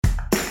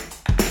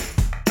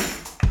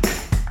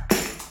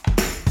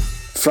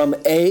From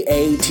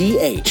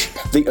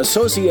AATH, the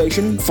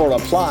Association for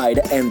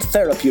Applied and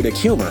Therapeutic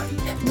Humor,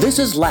 this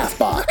is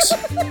Laughbox,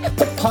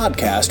 the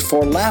podcast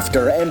for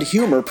laughter and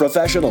humor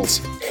professionals.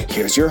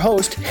 Here's your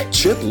host,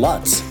 Chip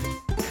Lutz.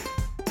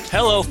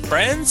 Hello,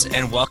 friends,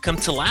 and welcome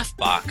to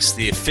Laughbox,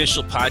 the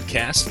official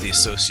podcast of the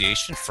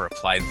Association for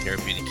Applied and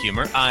Therapeutic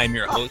Humor. I am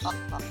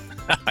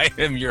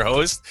your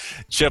host,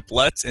 Chip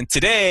Lutz, and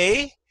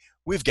today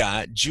we've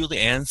got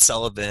Julianne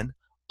Sullivan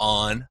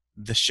on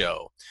the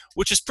show,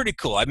 which is pretty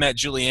cool. I met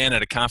Julianne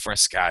at a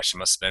conference, it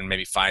must have been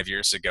maybe 5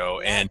 years ago,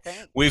 and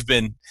we've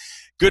been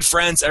good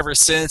friends ever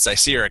since. I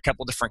see her at a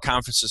couple different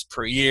conferences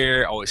per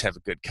year, always have a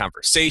good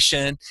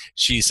conversation.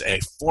 She's a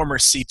former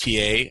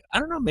CPA. I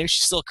don't know, maybe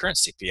she's still a current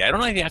CPA. I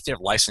don't know if you have to have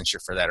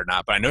licensure for that or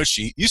not, but I know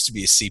she used to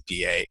be a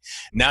CPA.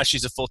 Now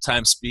she's a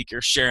full-time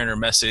speaker, sharing her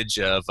message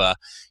of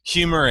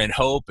humor and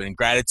hope and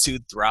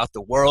gratitude throughout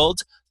the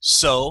world.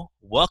 So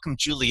welcome,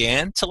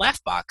 Julianne, to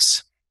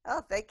Laughbox. Oh,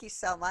 thank you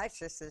so much.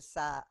 This is,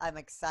 I'm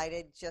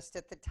excited just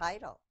at the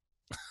title.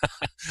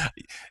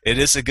 It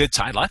is a good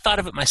title. I thought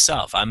of it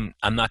myself. I'm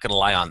not going to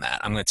lie on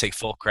that. I'm going to take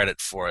full credit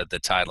for the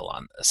title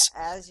on this.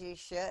 As you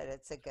should.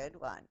 It's a good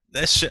one.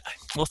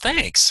 Well,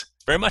 thanks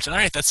very much. All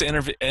right, that's the end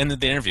of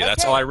the interview. Okay,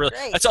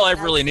 that's all I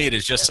really need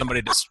is just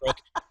somebody to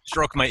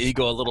stroke my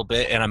ego a little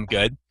bit, and I'm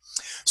good.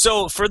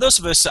 So for those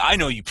of us, I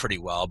know you pretty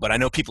well, but I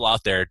know people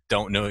out there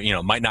don't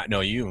know, might not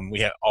know you, and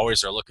we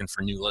always are looking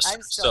for new listeners.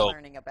 I'm still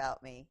learning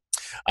about me.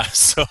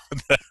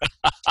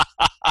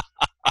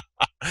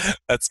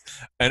 That's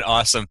an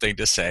awesome thing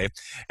to say.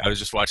 I was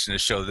just watching a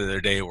show the other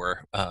day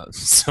where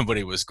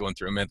somebody was going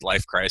through a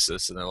midlife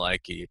crisis, and they're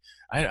like,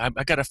 I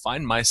got to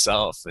find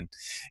myself. And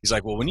he's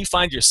like, well, when you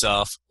find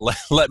yourself,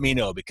 let me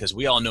know, because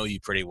we all know you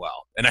pretty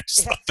well. And I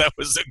just thought that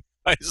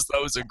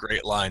was a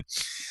great line.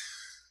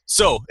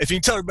 So if you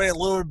can tell everybody a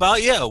little bit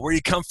about you, where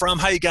you come from,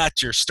 how you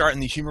got your start in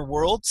the humor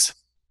world.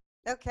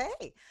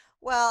 Okay.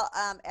 Well,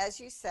 as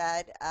you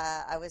said,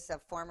 I was a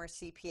former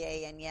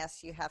CPA, and yes,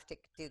 you have to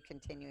do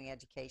continuing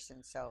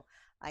education, so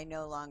I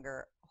no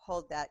longer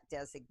hold that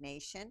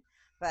designation,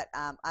 but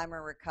I'm a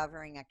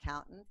recovering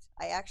accountant.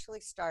 I actually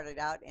started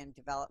out in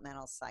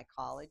developmental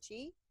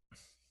psychology,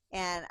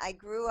 and I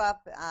grew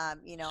up,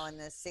 in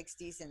the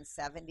 60s and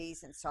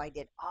 70s, and so I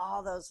did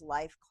all those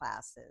life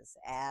classes,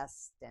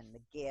 EST and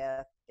the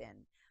GIFT, and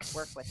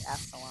work with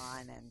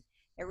Echelon, and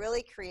it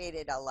really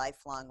created a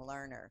lifelong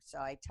learner. So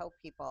I tell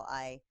people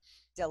I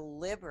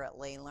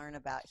deliberately learn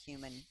about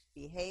human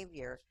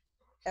behavior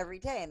every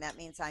day, and that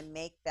means I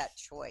make that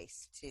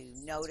choice to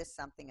notice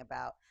something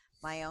about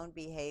my own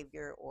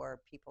behavior or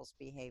people's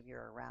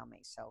behavior around me.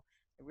 So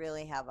I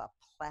really have a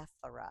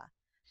plethora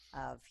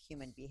of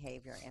human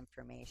behavior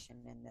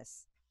information in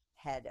this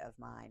head of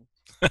mine.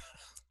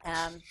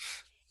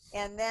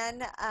 And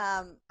then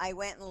I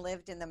went and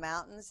lived in the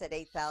mountains at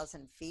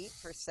 8,000 feet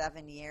for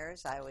 7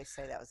 years. I always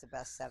say that was the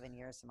best 7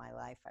 years of my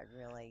life. I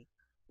really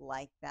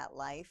liked that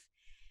life.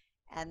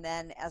 And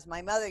then, as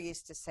my mother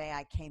used to say,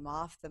 I came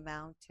off the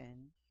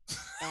mountain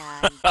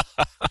and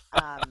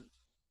I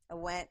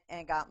went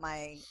and got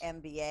my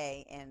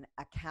MBA in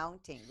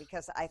accounting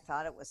because I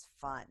thought it was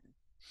fun,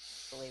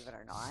 believe it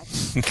or not.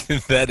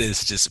 That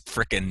is just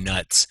freaking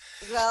nuts.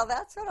 Well,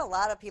 that's what a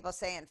lot of people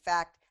say. In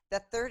fact,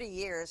 the 30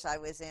 years I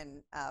was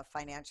in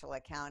financial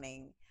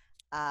accounting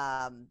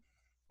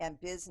and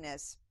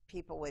business,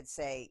 people would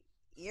say,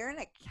 you're an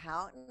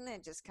accountant,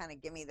 and just kind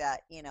of give me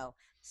that,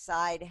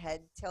 side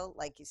head tilt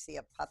like you see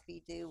a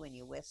puppy do when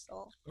you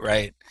whistle.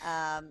 Right.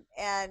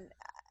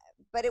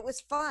 But it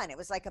was fun. It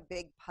was like a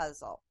big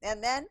puzzle.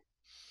 And then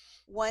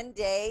one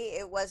day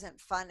it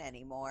wasn't fun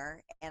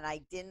anymore, and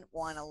I didn't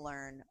want to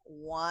learn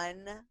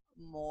one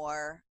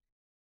more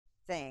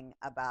thing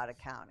about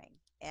accounting.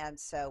 And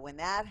so when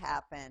that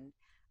happened,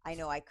 I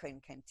know I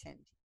couldn't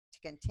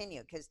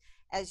continue because,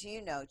 as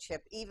you know,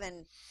 Chip,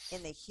 even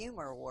in the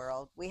humor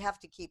world, we have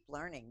to keep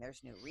learning. There's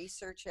new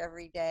research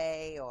every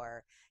day,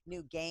 or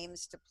new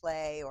games to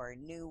play, or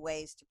new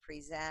ways to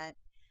present.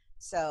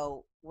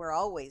 So we're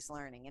always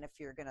learning. And if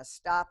you're going to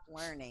stop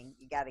learning,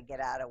 you got to get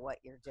out of what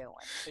you're doing.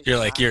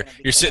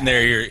 You're sitting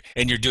there,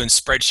 you're doing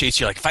spreadsheets.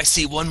 You're like, if I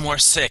see one more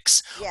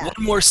six, I'm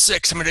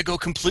going to go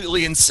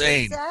completely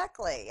insane.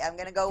 Exactly. I'm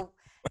going to go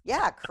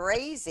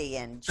crazy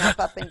and jump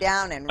up and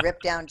down and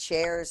rip down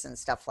chairs and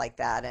stuff like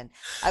that. And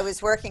I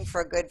was working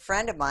for a good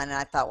friend of mine, and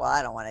I thought, well,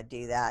 I don't want to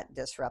do that,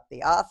 disrupt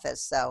the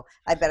office, so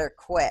I better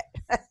quit.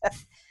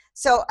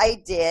 So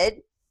I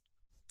did,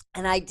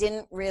 and I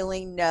didn't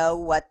really know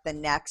what the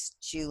next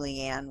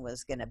Julianne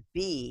was going to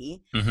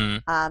be.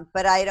 Mm-hmm.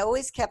 But I'd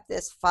always kept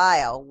this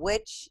file,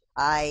 which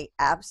I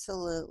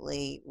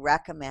absolutely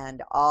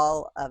recommend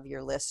all of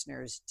your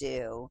listeners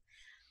do.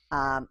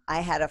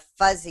 I had a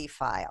fuzzy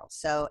file.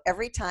 So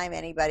every time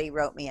anybody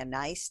wrote me a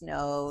nice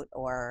note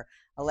or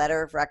a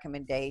letter of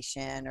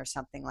recommendation or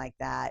something like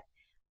that,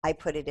 I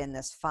put it in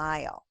this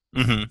file.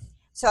 Mm-hmm.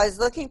 So I was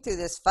looking through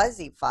this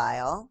fuzzy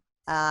file,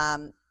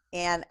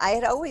 and I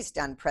had always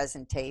done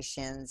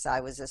presentations. I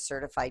was a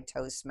certified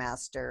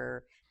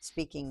Toastmaster.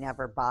 Speaking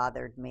never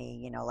bothered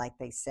me. Like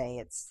they say,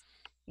 it's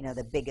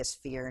the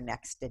biggest fear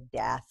next to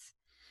death.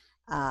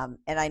 And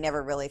I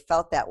never really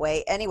felt that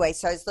way. Anyway,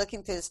 so I was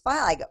looking through this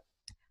file. I go,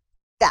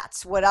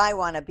 that's what I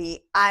want to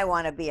be. I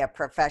want to be a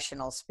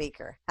professional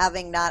speaker,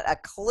 having not a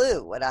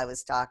clue what I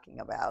was talking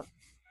about.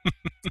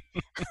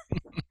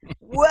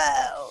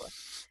 Whoa.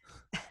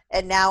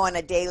 And now on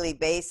a daily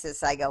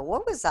basis, I go,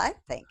 what was I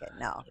thinking?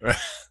 No.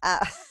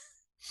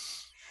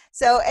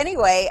 So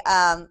anyway,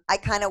 I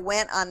kind of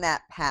went on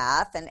that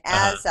path. And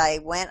as I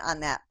went on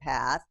that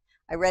path,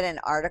 I read an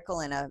article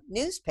in a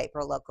newspaper,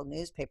 a local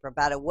newspaper,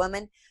 about a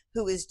woman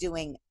who was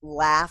doing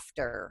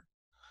laughter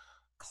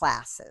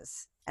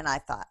classes. And I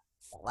thought,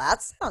 well,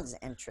 that sounds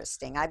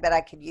interesting. I bet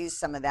I could use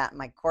some of that in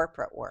my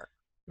corporate work.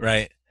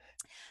 Right.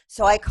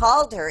 So I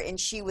called her, and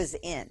she was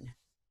in,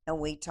 and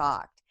we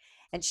talked.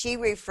 And she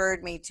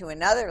referred me to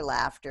another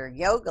laughter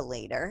yoga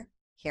leader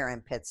here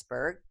in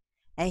Pittsburgh,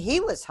 and he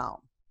was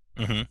home.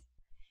 Mm-hmm.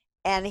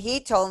 And he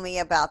told me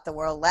about the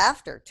World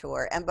Laughter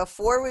Tour. And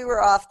before we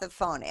were off the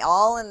phone,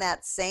 all in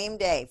that same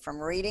day, from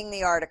reading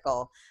the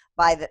article,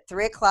 by the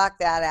 3 o'clock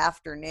that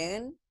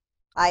afternoon,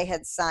 I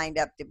had signed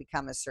up to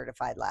become a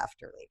certified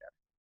laughter leader.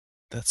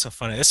 That's so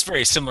funny. That's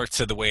very similar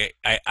to the way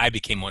I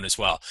became one as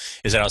well.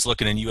 Is that I was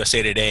looking in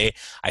USA Today.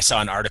 I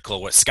saw an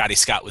article what Scotty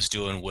Scott was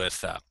doing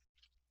with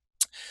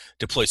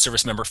deployed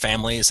service member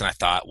families, and I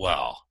thought,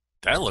 well,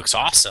 that looks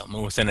awesome.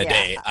 And within a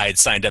day, I had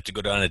signed up to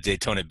go down to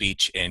Daytona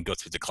Beach and go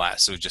through the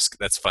class. So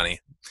that's funny.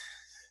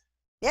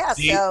 Yeah.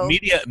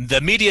 The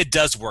media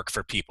does work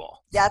for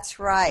people. That's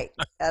right.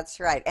 That's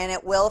right. And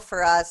it will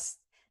for us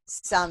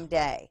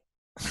someday.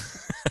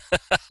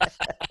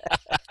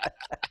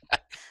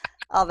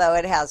 Although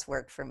it has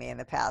worked for me in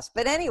the past.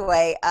 But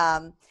anyway,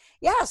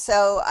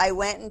 so I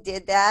went and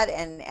did that.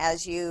 And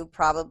as you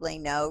probably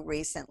know,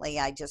 recently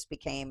I just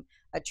became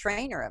a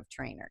trainer of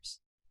trainers.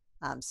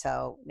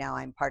 So now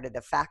I'm part of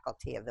the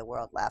faculty of the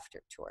World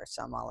Laughter Tour.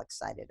 So I'm all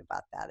excited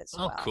about that as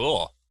well. Oh,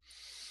 cool.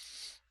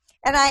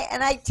 And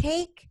I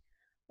take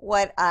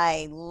what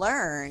I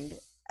learned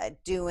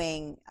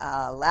doing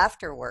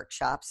laughter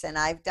workshops, and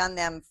I've done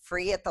them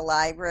free at the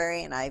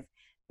library, and I've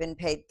been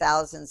paid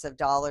thousands of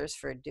dollars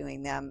for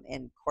doing them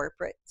in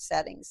corporate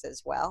settings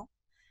as well.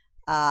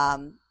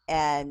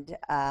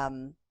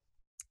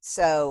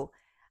 So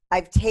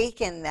I've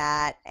taken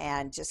that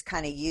and just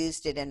kind of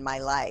used it in my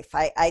life.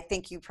 I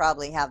think you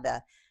probably have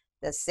the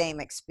same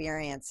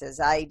experience as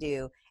I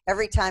do.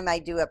 Every time I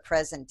do a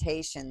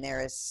presentation,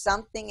 there is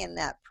something in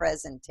that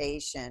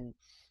presentation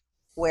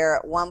where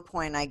at one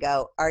point I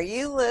go, are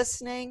you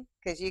listening?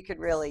 Because you could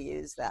really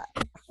use that.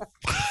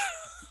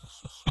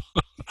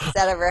 Has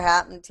that ever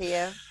happened to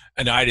you?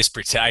 And I just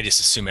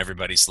assume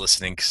everybody's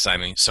listening because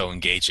I'm so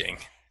engaging.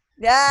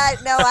 No,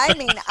 I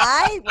mean,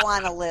 I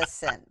want to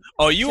listen.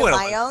 Oh, you to want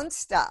my own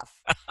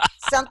stuff.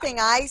 Something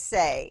I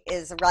say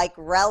is like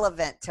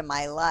relevant to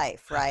my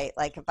life, right?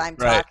 Like if I'm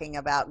talking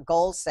about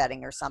goal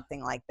setting or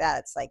something like that,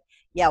 it's like,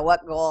 yeah,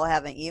 what goal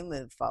haven't you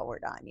moved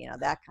forward on?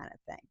 That kind of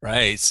thing.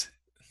 Right.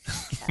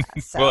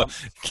 Yeah, so. Well,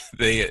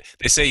 they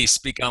say you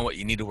speak on what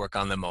you need to work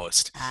on the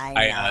most.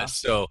 I know.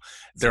 So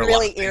it's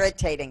really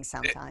irritating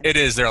sometimes. It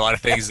is. There are a lot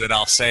of things that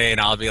I'll say,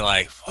 and I'll be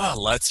like,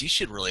 "Well, you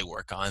should really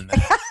work on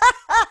that."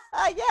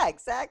 Yeah,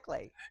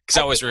 exactly. Because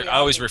I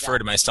always refer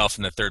to myself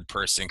in the third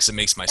person because it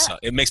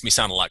makes me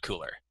sound a lot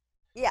cooler.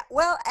 Yeah.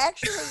 Well,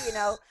 actually,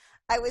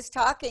 I was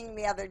talking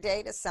the other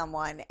day to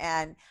someone,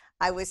 and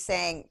I was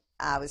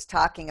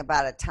talking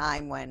about a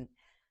time when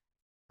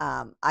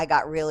I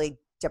got really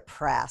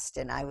depressed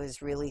and I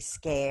was really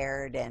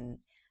scared, and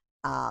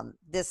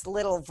this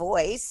little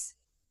voice,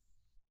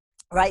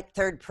 right,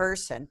 third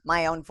person,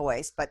 my own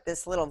voice, but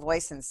this little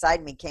voice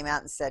inside me came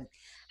out and said,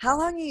 how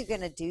long are you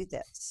going to do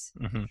this?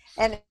 Mm-hmm.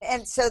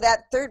 And so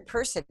that third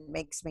person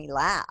makes me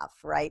laugh,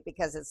 right?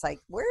 Because it's like,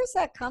 where is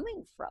that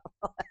coming from?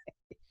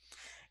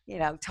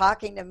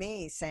 Talking to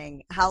me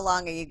saying, how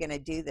long are you going to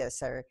do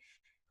this? Or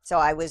so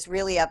I was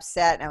really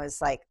upset, and I was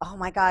like, oh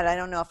my God, I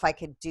don't know if I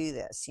could do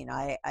this.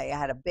 I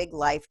had a big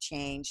life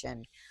change,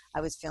 and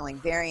I was feeling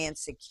very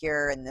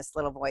insecure. And this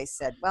little voice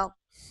said, well,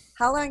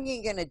 how long are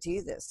you going to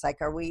do this? Like,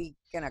 are we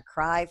going to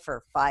cry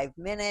for 5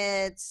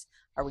 minutes?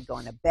 Are we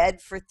going to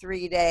bed for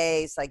 3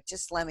 days? Like,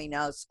 just let me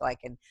know so I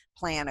can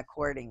plan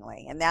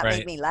accordingly. And that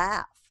made me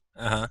laugh.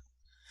 Uh-huh.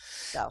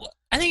 So well,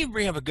 I think you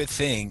bring up a good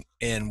thing,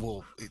 and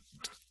we'll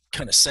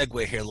kind of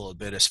segue here a little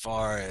bit as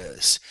far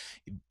as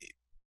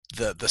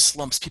the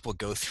slumps people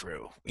go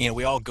through.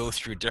 We all go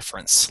through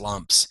different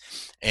slumps,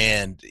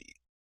 and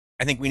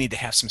I think we need to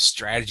have some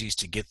strategies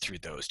to get through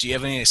those. Do you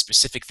have any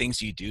specific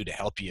things you do to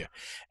help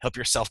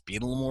yourself be a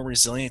little more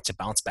resilient, to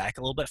bounce back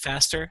a little bit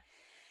faster?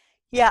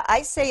 Yeah,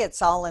 I say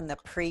it's all in the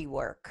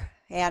pre-work.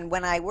 And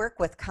when I work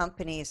with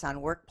companies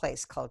on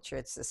workplace culture,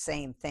 it's the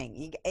same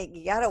thing.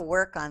 You got to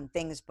work on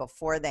things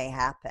before they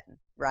happen,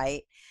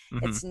 right?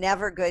 Mm-hmm. It's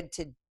never good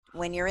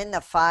when you're in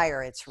the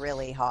fire, it's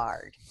really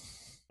hard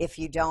if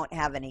you don't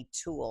have any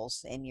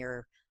tools in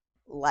your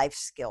life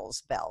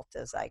skills belt,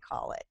 as I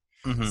call it.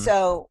 Mm-hmm.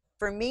 So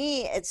for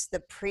me, it's the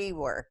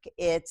pre-work.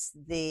 It's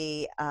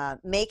the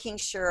making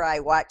sure I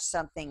watch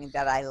something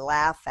that I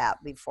laugh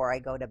at before I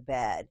go to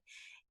bed.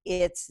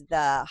 It's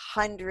the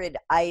 100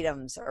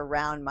 items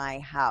around my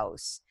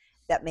house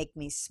that make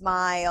me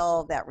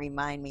smile, that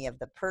remind me of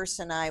the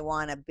person I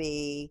want to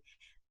be.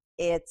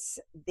 It's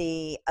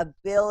the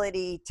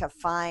ability to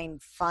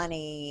find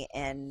funny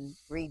and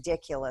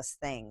ridiculous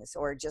things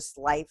or just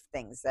life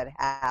things that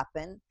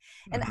happen.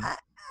 And Mhm.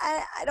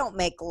 I don't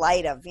make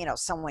light of,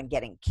 someone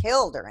getting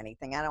killed or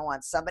anything. I don't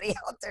want somebody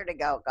out there to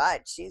go,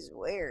 God, she's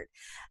weird.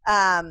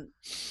 Um,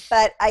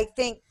 but I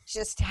think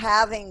just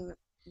having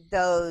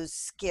those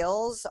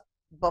skills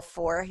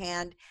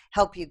beforehand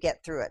help you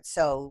get through it.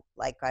 So,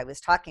 like I was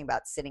talking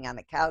about, sitting on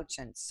the couch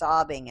and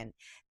sobbing and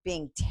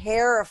being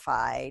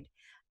terrified,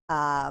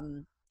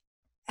 um,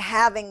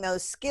 having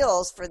those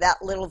skills for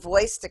that little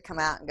voice to come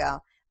out and go,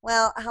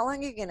 well, how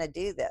long are you going to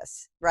do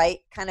this? Right?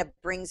 Kind of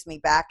brings me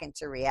back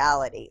into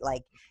reality.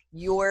 Like,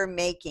 you're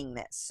making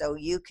this, so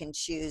you can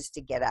choose to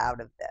get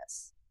out of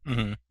this.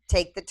 Mhm.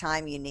 Take the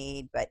time you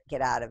need, but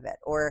get out of it.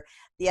 Or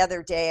the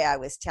other day, I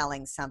was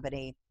telling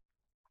somebody,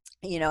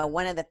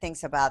 one of the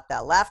things about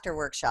the laughter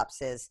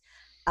workshops is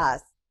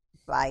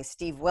by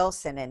Steve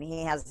Wilson, and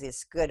he has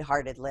this Good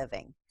Hearted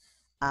Living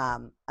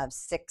of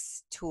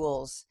 6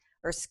 tools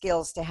or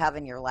skills to have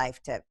in your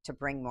life to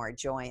bring more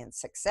joy and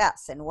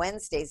success. And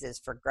Wednesdays is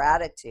for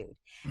gratitude.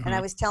 And I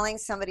Mhm. was telling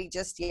somebody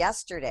just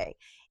yesterday,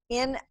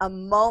 in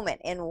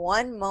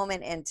one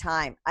moment in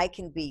time, I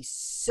can be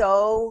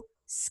so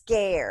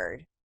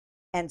scared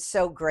and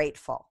so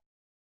grateful.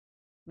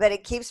 But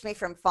it keeps me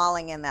from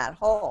falling in that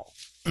hole.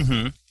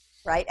 Mhm.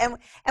 Right.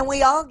 And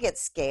we all get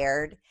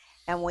scared,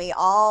 and we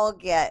all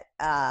get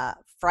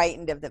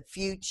frightened of the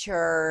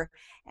future,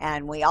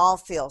 and we all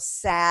feel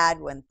sad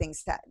when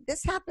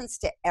this happens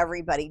to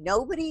everybody.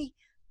 Nobody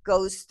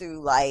goes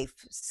through life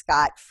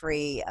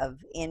scot-free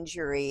of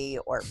injury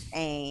or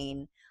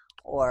pain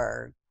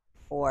or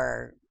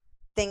or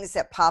things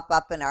that pop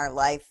up in our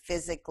life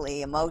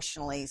physically,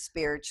 emotionally,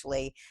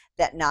 spiritually,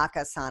 that knock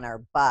us on our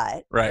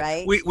butt, Right.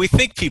 right? We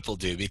think people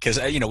do because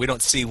we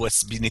don't see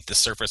what's beneath the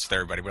surface with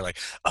everybody. We're like,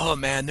 oh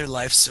man, their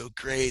life's so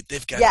great.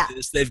 They've got Yeah.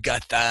 this, they've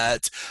got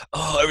that.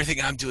 Oh,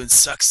 everything I'm doing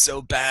sucks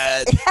so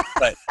bad.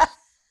 But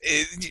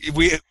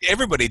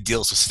everybody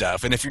deals with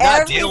stuff, and if you're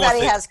not dealing with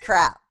Everybody it, has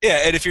crap.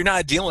 yeah, and if you're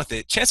not dealing with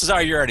it, chances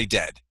are you're already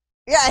dead.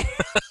 Yeah,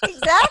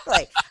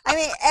 exactly. I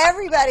mean,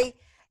 everybody,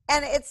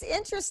 and it's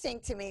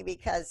interesting to me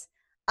because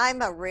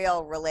I'm a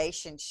real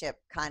relationship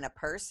kind of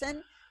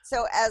person.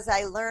 So as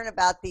I learn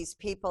about these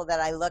people that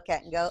I look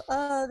at and go,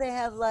 oh, they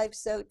have life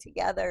so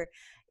together,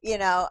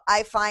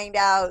 I find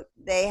out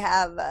they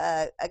have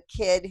a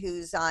kid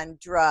who's on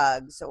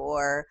drugs,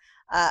 or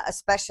a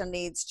special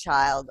needs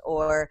child,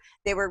 or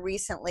they were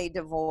recently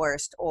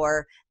divorced,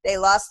 or they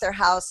lost their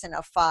house in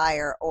a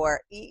fire,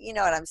 or you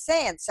know what I'm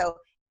saying? So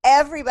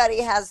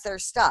everybody has their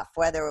stuff,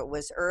 whether it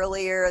was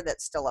earlier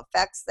that still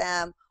affects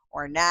them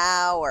or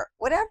now or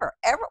whatever.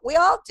 We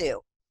all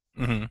do.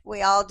 Hmm.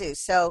 We all do.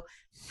 So,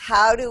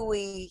 how do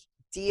we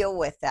deal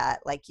with that?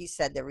 Like you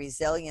said, the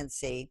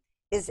resiliency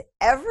is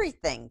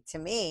everything to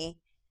me.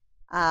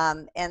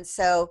 And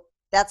so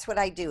that's what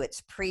I do.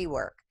 It's pre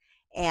work.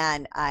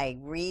 And I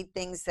read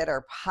things that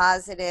are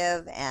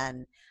positive,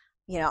 and,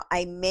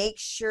 I make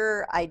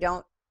sure I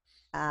don't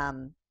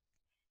um,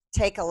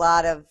 take a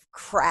lot of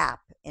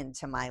crap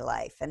into my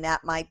life. And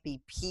that might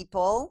be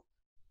people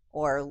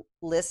or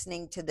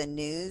listening to the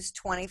news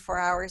 24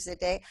 hours a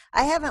day.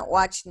 I haven't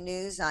watched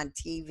news on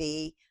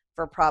TV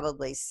for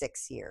probably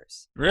 6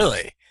 years.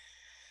 Really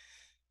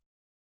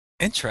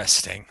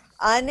interesting.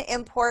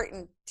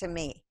 Unimportant to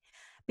me,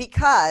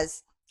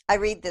 because I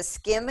read the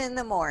Skim in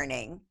the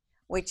morning,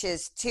 which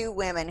is 2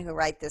 women who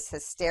write this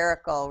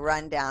hysterical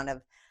rundown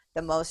of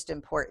the most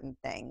important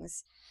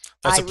things.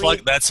 That's I a plug.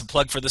 read That's a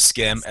plug for the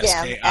Skim. Skim,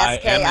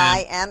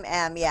 Skimm.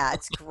 Skimm. Yeah,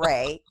 it's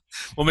great.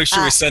 We'll make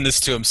sure we Uh, send this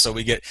to him so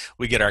we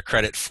get our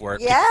credit for it.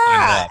 People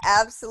sign it Yeah, up.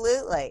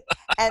 absolutely.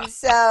 And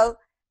so,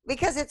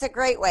 because it's a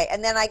great way.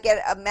 And then I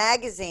get a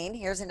magazine.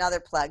 Here's another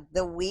plug,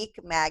 The Week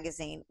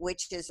magazine,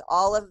 which is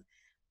all of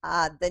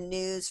the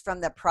news from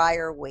the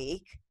prior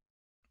week.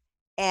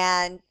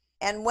 And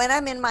when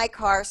I'm in my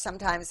car,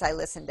 sometimes I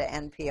listen to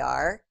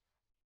NPR.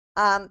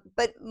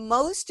 But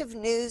most of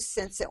news,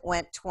 since it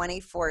went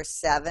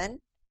 24/7,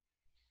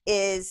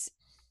 is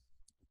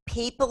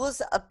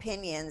people's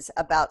opinions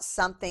about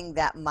something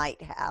that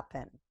might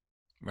happen.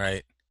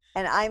 Right.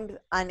 And I'm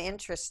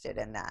uninterested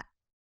in that.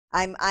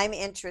 I'm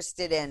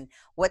interested in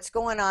what's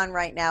going on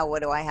right now.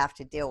 What do I have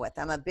to deal with?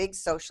 I'm a big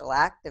social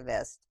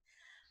activist,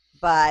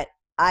 but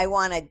I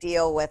want to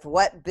deal with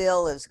what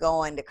bill is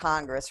going to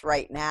Congress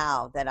right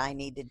now that I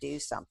need to do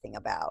something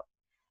about,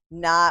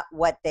 not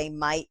what they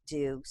might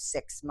do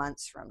 6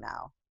 months from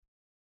now.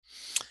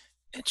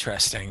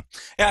 Interesting.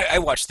 Yeah, I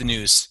watch the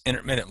news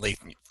intermittently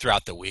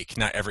throughout the week,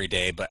 not every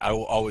day, but I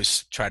will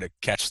always try to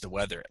catch the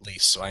weather at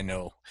least so I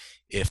know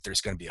if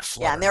there's going to be a Yeah,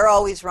 flood and or they're not.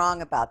 always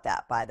wrong about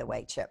that, by the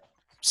way, Chip.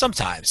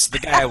 Sometimes the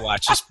guy I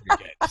watch is pretty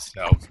good,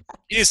 so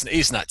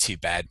he's not too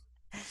bad.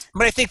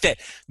 But I think that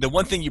the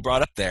one thing you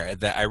brought up there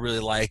that I really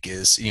like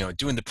is,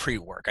 doing the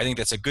pre-work. I think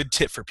that's a good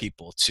tip for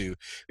people to,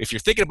 if you're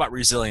thinking about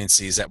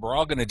resiliency, is that we're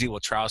all going to deal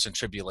with trials and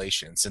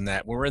tribulations, and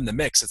that when we're in the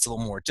mix, it's a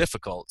little more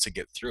difficult to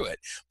get through it.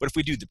 But if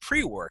we do the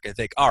pre-work and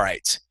think, all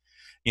right,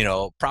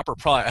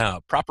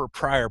 proper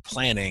prior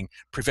planning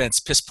prevents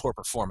piss poor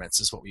performance,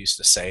 is what we used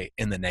to say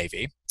in the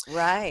Navy.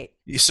 Right.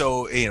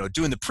 So,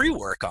 doing the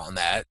pre-work on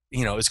that,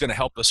 is going to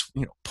help us,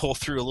 pull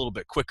through a little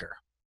bit quicker.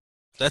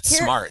 That's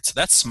smart.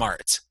 That's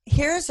smart.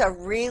 Here's a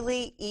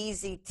really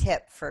easy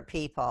tip for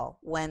people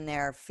when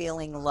they're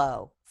feeling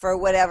low for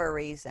whatever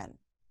reason.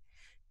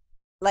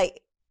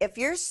 Like if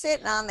you're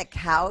sitting on the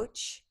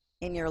couch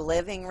in your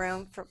living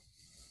room,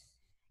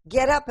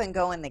 get up and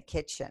go in the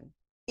kitchen.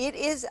 It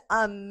is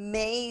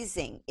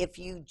amazing if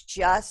you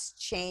just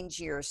change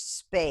your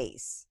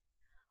space,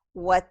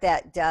 what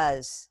that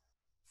does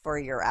for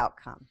your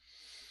outcome.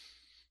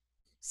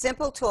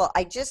 Simple tool.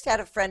 I just had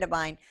a friend of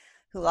mine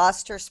who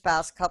lost her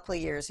spouse a couple of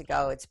years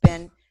ago. It's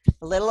been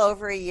a little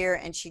over a year,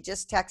 and she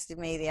just texted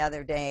me the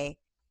other day.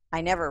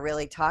 I never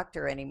really talked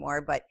to her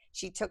anymore, but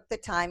she took the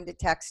time to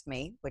text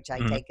me, which I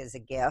take as a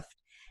gift,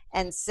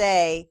 and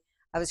say,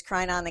 I was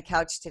crying on the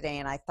couch today,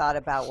 and I thought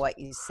about what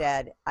you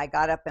said. I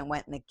got up and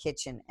went in the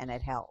kitchen, and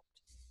it helped.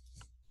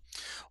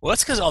 Well,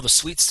 that's because all the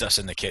sweet stuff's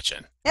in the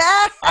kitchen.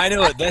 I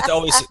know it. That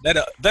always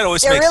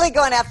They're really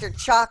going after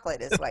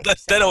chocolate, is what you're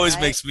saying, that always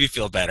right? makes me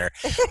feel better.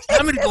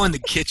 I'm going to go in the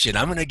kitchen.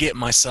 I'm going to get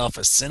myself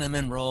a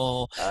cinnamon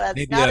roll. Well,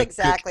 that's not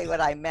exactly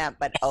what I meant,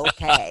 but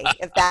okay.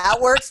 If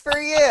that works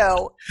for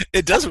you.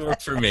 It does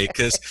work for me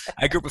because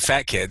I grew up with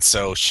fat kids,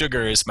 so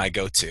sugar is my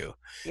go-to.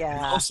 Yeah.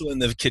 And also in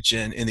the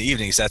kitchen in the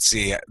evenings, that's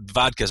the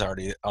vodka's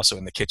already also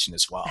in the kitchen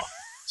as well.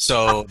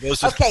 So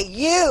those are okay,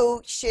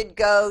 you should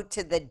go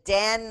to the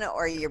den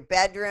or your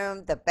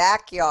bedroom, the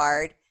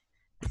backyard.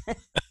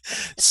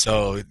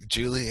 So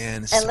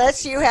Julianne,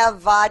 unless you have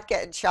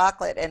vodka and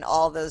chocolate in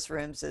all those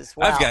rooms as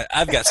well.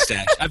 I've got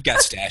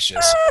stashes.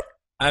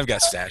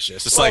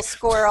 It's like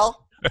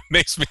squirrel. It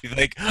makes me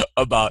think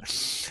about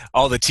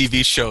all the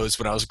TV shows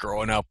when I was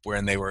growing up,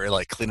 when they were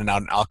like cleaning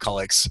out an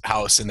alcoholic's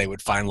house, and they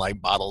would find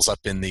like bottles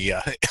up in the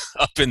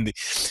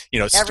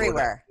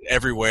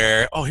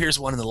everywhere. Oh, here's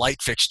one in the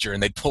light fixture,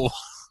 and they'd pull.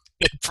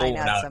 I know,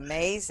 one out. It's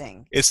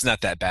amazing. It's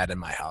not that bad in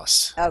my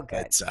house. Oh,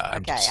 good.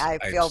 I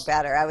feel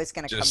better. I was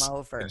going to come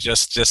over.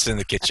 Just in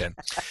the kitchen.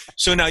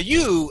 So now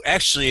you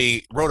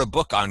actually wrote a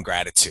book on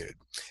gratitude.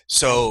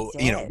 So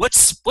what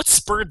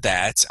spurred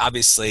that?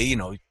 Obviously,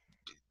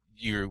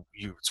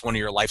 it's one of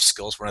your life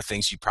skills, one of the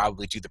things you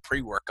probably do the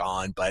pre-work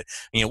on, but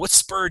what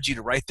spurred you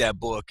to write that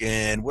book,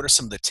 and what are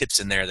some of the tips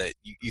in there that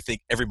you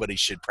think everybody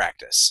should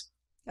practice?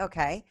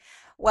 Okay.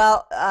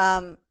 Well,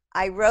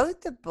 I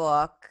wrote the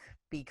book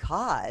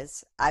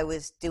because I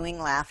was doing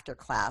laughter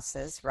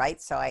classes, right?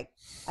 So I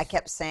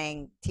kept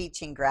saying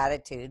teaching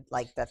gratitude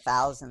like the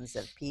thousands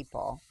of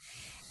people.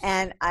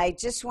 And I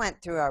just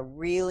went through a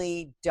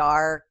really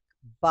dark,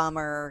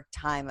 bummer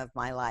time of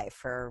my life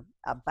for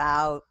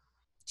about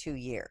 2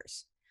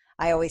 years.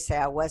 I always say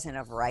I wasn't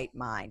of right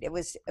mind. It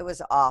was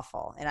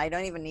awful, and I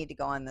don't even need to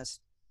go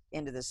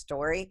into the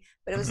story,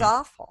 but it was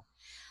awful.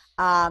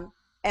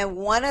 And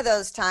one of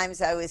those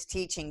times I was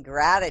teaching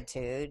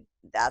gratitude,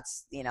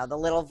 that's the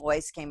little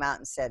voice came out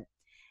and said,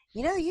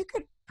 you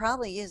could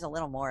probably use a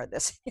little more of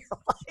this in your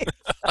life.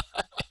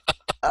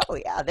 Oh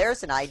yeah,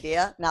 there's an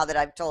idea. Now that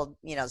I've told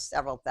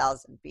several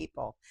thousand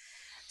people.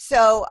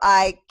 So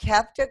I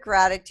kept a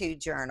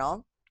gratitude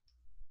journal.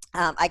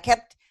 I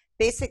kept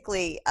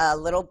basically a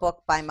little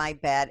book by my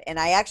bed, and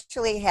I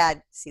actually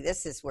had,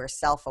 this is where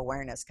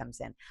self-awareness comes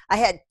in. I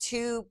had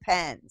 2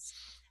 pens,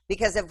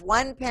 because if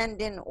one pen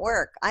didn't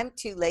work, I'm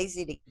too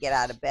lazy to get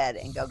out of bed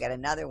and go get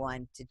another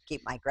one to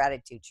keep my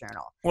gratitude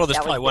journal. Well, there's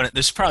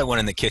probably one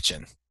in the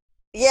kitchen.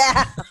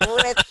 Yeah,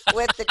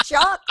 with the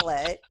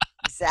chocolate.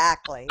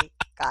 Exactly.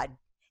 God,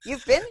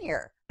 you've been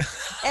here.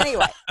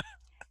 Anyway,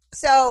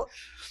 so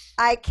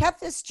I kept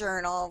this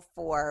journal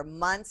for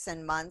months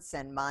and months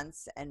and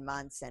months and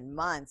months and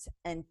months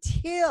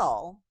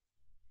until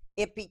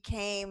it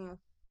became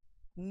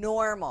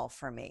normal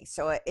for me.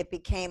 So it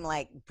became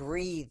like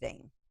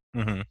breathing.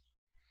 Mm-hmm.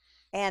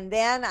 And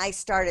then I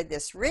started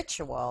this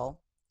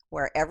ritual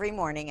where every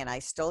morning, and I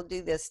still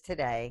do this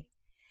today,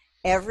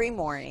 every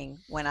morning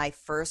when I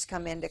first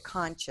come into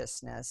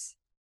consciousness,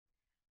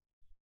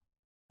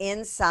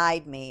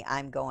 inside me,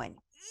 I'm going,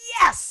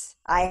 yes,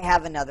 I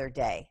have another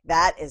day.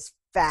 That is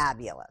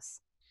fabulous.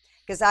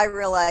 Because I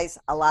realize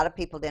a lot of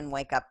people didn't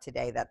wake up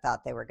today that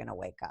thought they were going to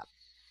wake up.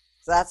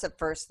 So that's the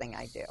first thing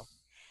I do.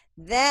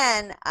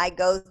 Then I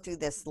go through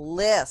this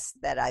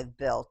list that I've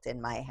built in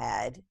my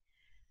head.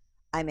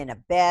 I'm in a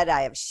bed,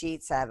 I have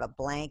sheets, I have a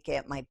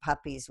blanket, my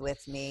puppy's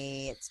with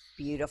me, it's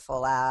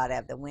beautiful out, I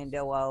have the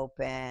window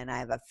open, I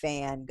have a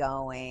fan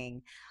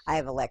going, I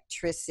have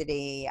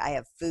electricity, I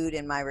have food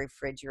in my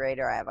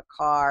refrigerator, I have a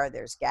car,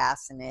 there's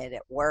gas in it,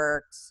 it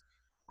works,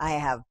 I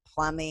have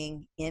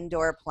plumbing,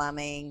 indoor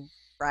plumbing,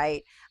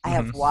 right? I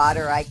have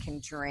water I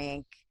can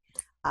drink,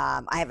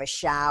 I have a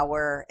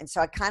shower, and so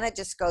I kind of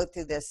just go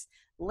through this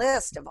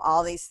list of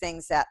all these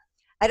things that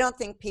I don't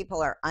think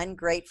people are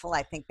ungrateful.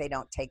 I think they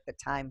don't take the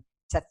time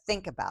to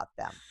think about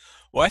them.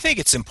 Well, I think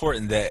it's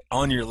important that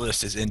on your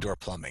list is indoor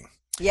plumbing.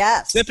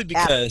 Yes, Simply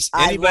because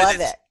I love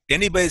it.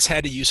 anybody that's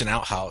had to use an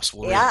outhouse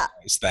will Yeah,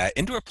 realize that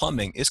indoor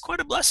plumbing is quite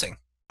a blessing.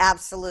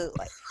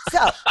 absolutely.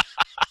 So,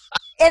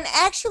 and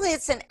actually,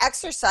 it's an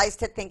exercise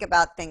to think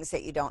about things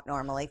that you don't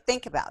normally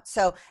think about.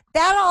 So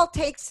that all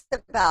takes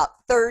about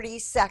 30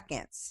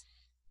 seconds.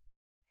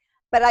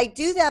 But I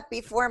do that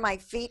before my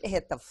feet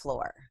hit the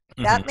floor.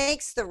 That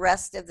makes the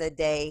rest of the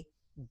day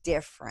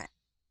different.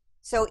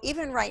 So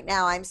even right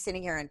now, I'm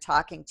sitting here and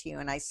talking to you,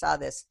 and I saw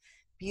this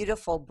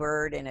beautiful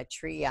bird in a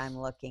tree I'm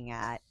looking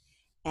at,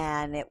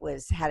 and it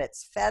had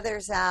its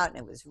feathers out, and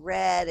it was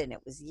red, and it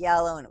was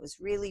yellow, and it was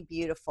really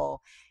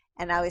beautiful.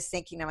 And I was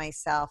thinking to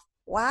myself,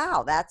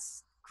 wow,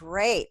 that's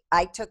great.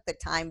 I took the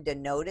time to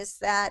notice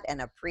that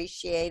and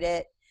appreciate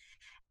it.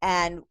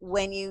 And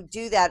when you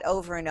do that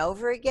over and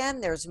over again,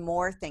 there's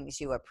more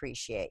things you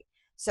appreciate.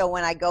 So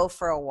when I go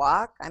for a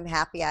walk, I'm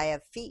happy I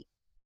have feet.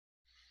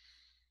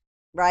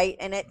 Right?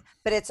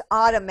 But it's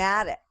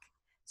automatic.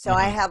 So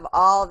I have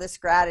all this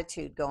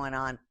gratitude going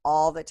on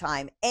all the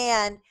time.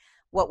 And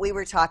what we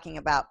were talking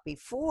about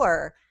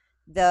before,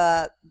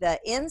 the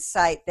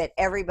insight that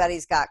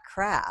everybody's got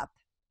crap.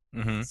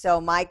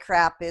 So my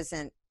crap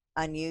isn't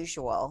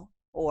unusual,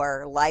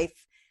 or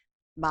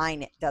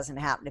mine doesn't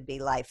happen to be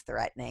life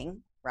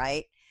threatening.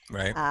 Right.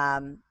 Right.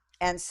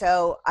 And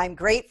so I'm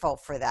grateful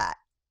for that.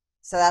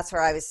 So that's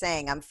where I was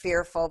saying I'm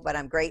fearful, but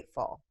I'm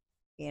grateful,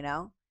 you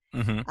know?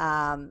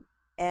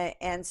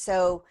 And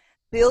so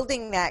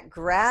building that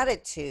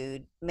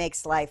gratitude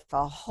makes life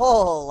a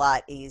whole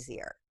lot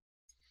easier,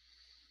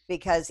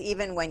 because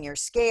even when you're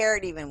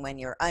scared, even when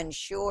you're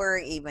unsure,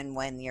 even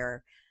when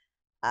you're,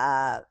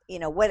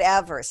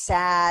 whatever,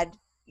 sad,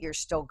 you're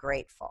still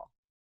grateful.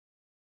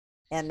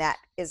 And that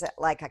is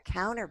like a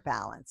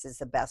counterbalance is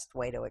the best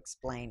way to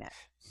explain it.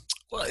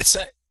 Well,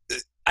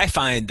 I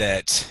find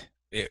that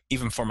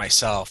even for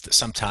myself, that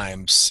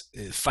sometimes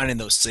finding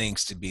those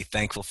things to be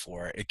thankful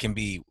for, it can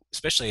be,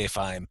 especially if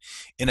I'm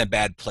in a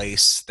bad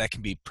place, that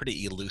can be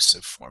pretty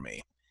elusive for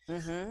me.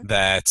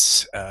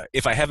 That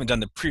if I haven't done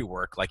the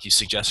pre-work, like you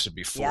suggested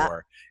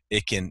before,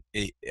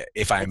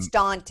 it's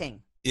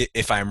daunting.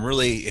 I'm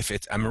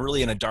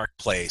really in a dark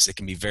place, it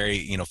can be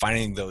very,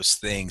 finding those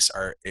things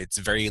it's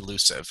very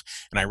elusive,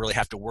 and I really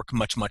have to work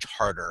much, much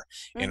harder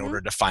in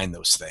order to find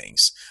those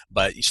things.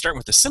 But you start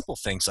with the simple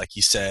things, like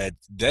you said,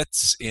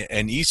 that's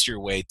an easier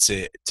way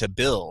to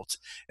build.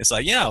 It's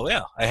like,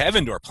 I have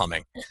indoor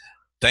plumbing.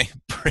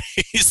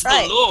 Praise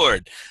the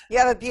Lord. You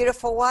have a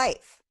beautiful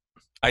wife.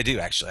 I do,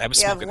 actually.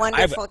 You have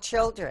wonderful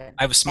children.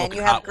 I have a smoking and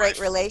you have hot great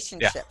wife.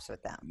 relationships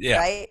with them, Yeah.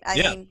 right? I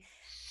mean,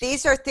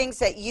 these are things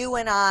that you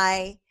and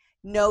I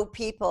know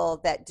people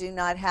that do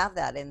not have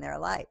that in their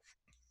life.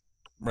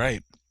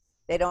 Right.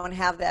 They don't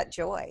have that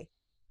joy.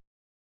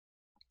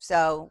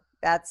 So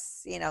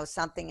that's,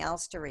 something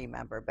else to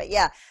remember. But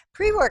yeah,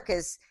 pre-work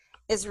is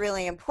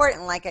really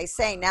important. Like I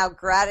say, now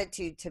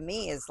gratitude to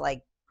me is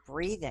like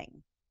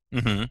breathing.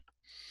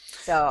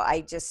 So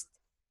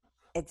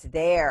it's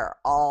there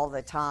all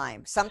the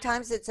time.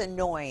 Sometimes it's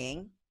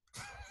annoying,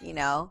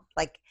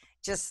 like,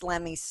 just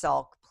let me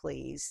sulk,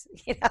 please.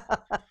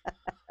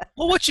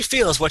 Well, what you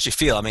feel is what you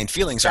feel. I mean,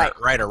 feelings aren't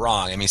right or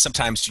wrong. I mean,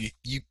 sometimes you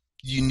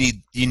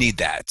need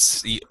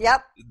that.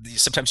 Yep.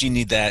 Sometimes you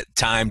need that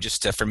time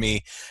for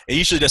me, it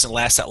usually doesn't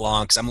last that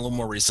long because I'm a little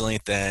more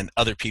resilient than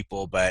other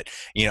people, but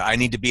I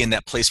need to be in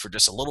that place for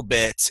just a little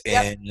bit,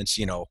 and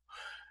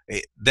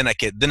then I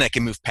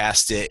can move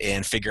past it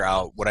and figure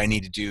out what I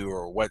need to do,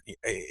 or what,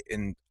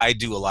 and I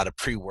do a lot of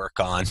pre-work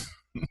on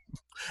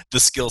the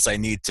skills I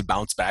need to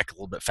bounce back a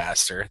little bit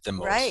faster than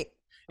most. Right.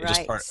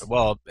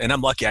 And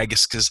I'm lucky, I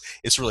guess, because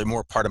it's really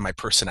more part of my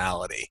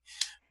personality,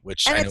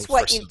 and it's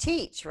what you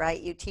teach, right?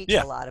 You teach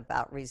a lot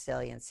about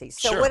resiliency.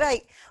 So what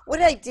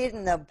I did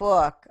in the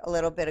book, A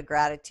Little Bit of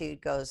Gratitude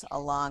Goes a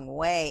Long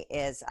Way,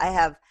 is I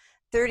have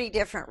 30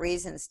 different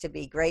reasons to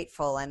be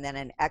grateful, and then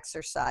an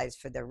exercise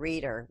for the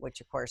reader,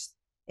 which of course,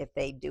 if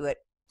they do it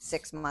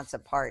 6 months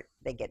apart,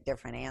 they get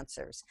different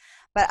answers.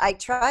 But I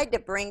tried to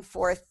bring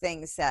forth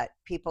things that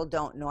people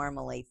don't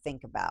normally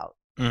think about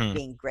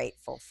being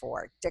grateful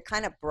for, to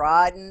kind of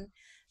broaden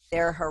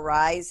their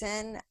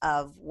horizon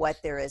of what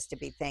there is to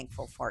be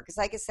thankful for. Because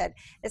like I said,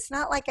 it's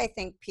not like I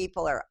think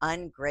people are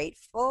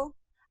ungrateful.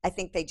 I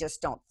think they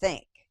just don't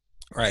think.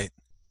 Right.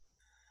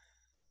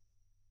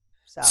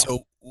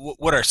 So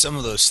what are some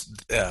of those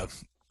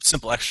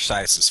simple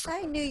exercises?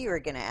 I knew you were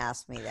going to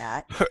ask me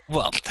that.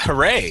 Well,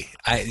 hooray.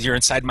 You're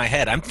inside my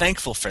head. I'm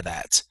thankful for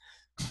that.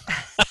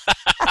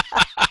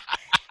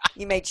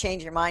 You may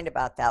change your mind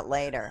about that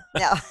later.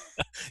 No.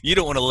 You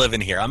don't want to live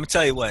in here. I'm going to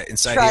tell you what,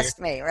 inside Trust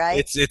here. me,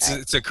 right?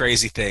 It's a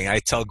crazy thing. I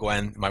tell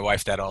Gwen, my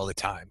wife, that all the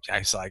time. I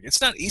was like,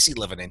 it's not easy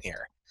living in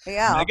here.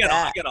 Yeah. I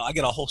got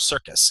a whole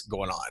circus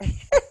going on.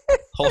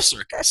 Whole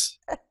circus.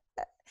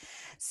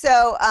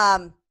 So,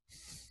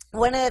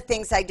 one of the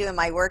things I do in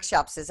my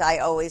workshops is I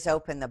always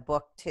open the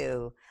book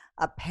to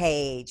a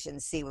page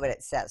and see what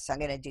it says. So I'm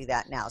going to do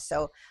that now.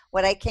 So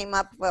what I came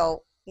up,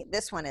 well,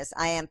 this one is,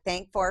 I am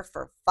thankful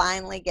for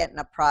finally getting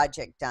a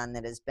project done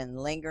that has been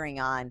lingering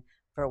on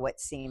for what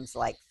seems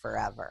like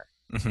forever.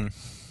 Mm-hmm.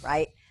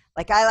 Right?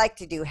 Like I like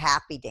to do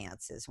happy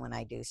dances when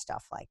I do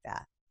stuff like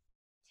that.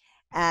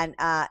 And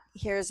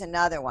here's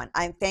another one.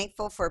 I'm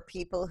thankful for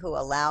people who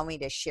allow me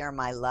to share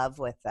my love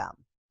with them.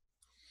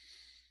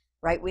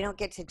 Right? We don't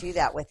get to do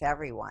that with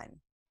everyone.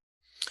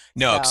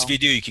 No, because So if you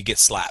do, you could get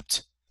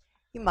slapped.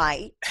 you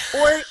might,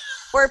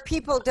 or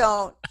people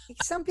don't.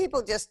 Some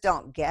people just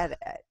don't get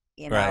it.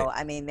 You know, Right.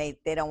 I mean, they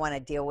don't want to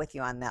deal with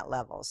you on that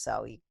level.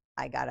 So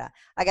I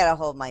gotta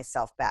hold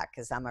myself back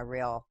because I'm a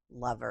real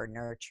lover,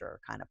 nurturer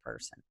kind of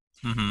person.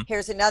 Mm-hmm.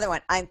 Here's another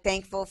one. I'm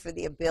thankful for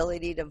the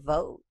ability to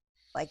vote.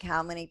 Like,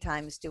 how many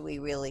times do we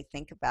really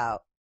think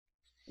about,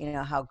 you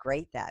know, how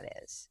great that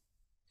is?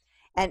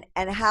 And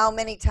how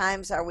many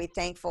times are we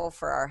thankful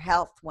for our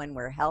health when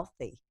we're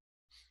healthy?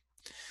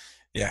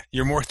 Yeah,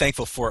 you're more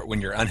thankful for it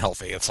when you're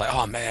unhealthy. It's like,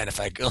 oh man, if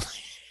I go,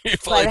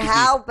 if I But could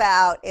how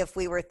about if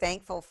we were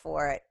thankful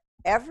for it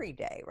every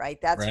day, right?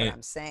 That's what right.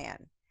 I'm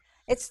saying.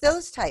 It's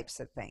those types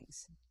of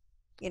things,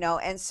 you know,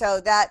 and so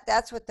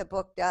that's what the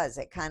book does.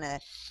 It kind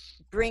of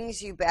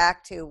brings you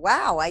back to,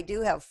 wow, I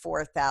do have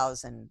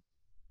 4,000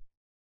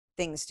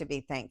 things to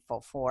be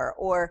thankful for.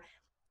 Or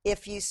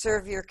if you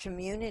serve your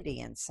community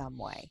in some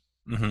way,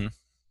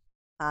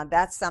 Mm-hmm.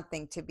 that's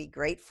something to be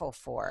grateful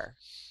for,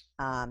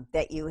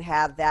 that you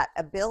have that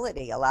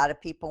ability. A lot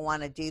of people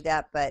want to do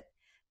that, but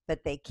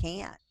they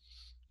can't.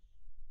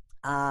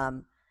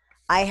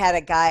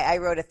 I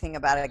wrote a thing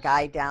about a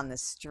guy down the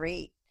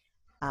street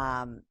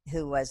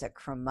who was a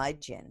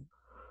curmudgeon,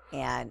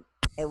 and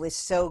it was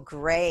so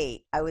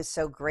great. I was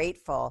so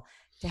grateful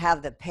to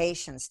have the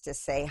patience to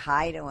say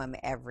hi to him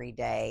every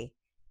day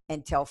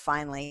until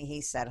finally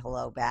he said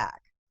hello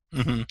back.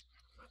 Mm-hmm.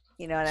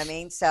 You know what I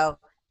mean? So,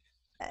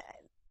 uh,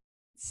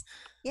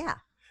 yeah,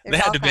 That there's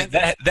had all to be kinds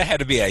of. that had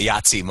to be a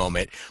Yahtzee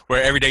moment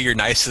where every day you're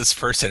nice to this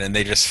person and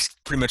they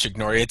just pretty much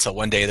ignore you until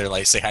one day they're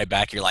like say hi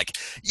back. You're like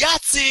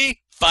Yahtzee!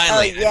 Oh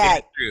Finally, I made yeah,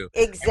 it through.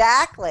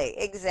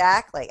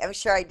 exactly. I'm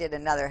sure I did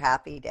another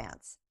happy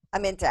dance.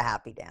 I'm into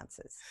happy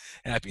dances.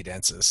 Happy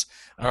dances.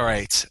 All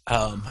right.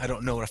 I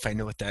don't know if I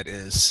know what that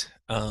is.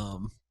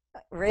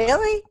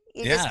 Really?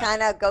 You just Yeah.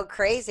 kind of go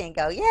crazy and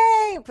go,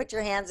 yay, and put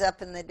your hands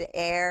up in the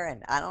air.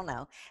 And I don't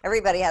know.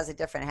 Everybody has a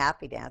different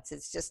happy dance.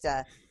 It's just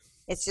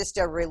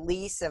a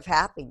release of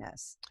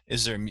happiness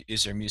Is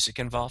there music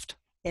involved?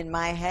 in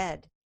my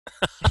head.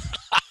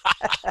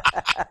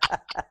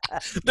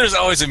 There's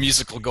always a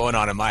musical going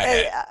on in my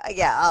head.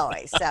 Yeah,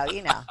 always. So,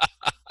 you know.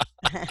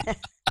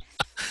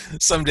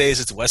 Some days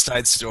it's West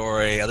Side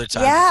Story, other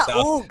times Yeah. it's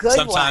South. Oh, good one.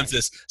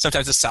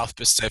 Sometimes it's South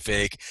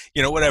Pacific.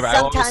 You know, whatever.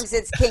 Sometimes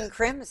it's King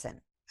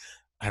Crimson.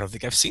 I don't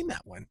think I've seen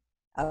that one.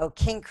 Oh,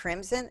 King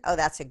Crimson? Oh,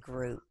 that's a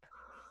group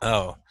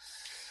Oh,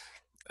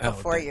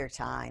 before that, your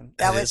time.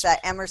 that That was is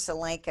Emerson,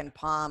 Lake and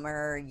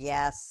Palmer.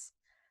 Yes.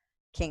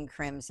 King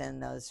Crimson,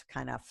 those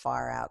kind of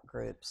far out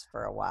groups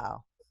for a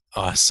while.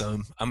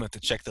 awesome. I'm gonna have to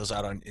check them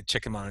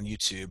out on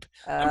YouTube.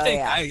 Oh,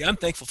 yeah. I'm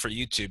thankful for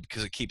YouTube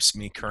because it keeps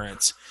me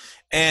current,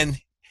 and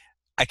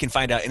I can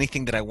find out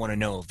anything that I want to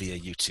know via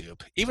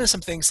YouTube. Even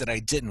some things that I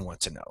didn't want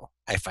to know,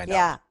 I find out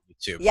Yeah. on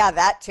YouTube. Yeah,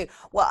 that too.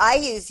 Well, I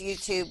use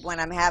YouTube when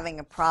I'm having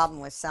a problem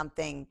with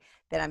something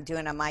that I'm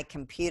doing on my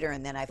computer,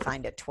 and then I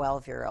find a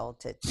 12-year-old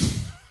to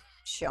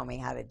show me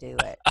how to do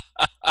it.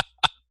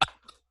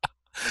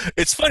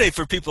 It's funny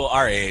for people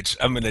our age.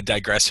 I'm going to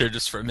digress here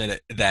just for a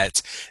minute.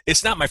 That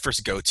it's not my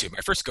first go-to. My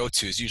first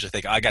go-to is usually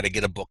think, oh, I got to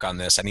get a book on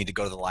this. I need to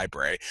go to the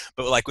library.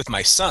 But like with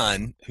my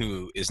son,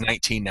 who is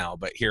 19 now,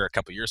 but here a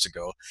couple years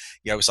ago,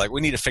 yeah, I was like, we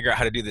need to figure out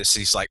how to do this.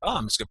 He's like, oh,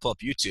 I'm just going to pull up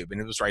YouTube, and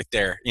it was right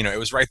there. You know, it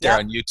was right there Yep.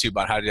 on YouTube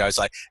on how to do. I was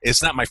like,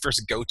 it's not my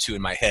first go-to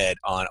in my head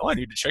on, oh, I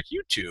need to check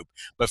YouTube.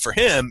 But for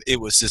him,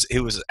 it was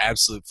an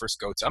absolute first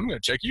go-to. I'm going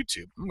to check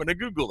YouTube. I'm going to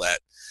Google that,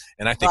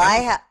 and I think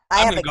Well,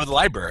 I'm going to go to the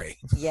library.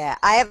 yeah,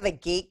 I have a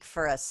geek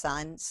for a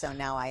son, so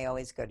now I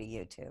always go to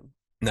YouTube.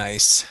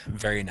 Nice,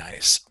 very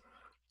nice.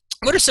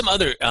 What are some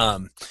other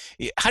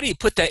how do you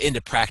put that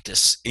into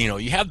practice? You know,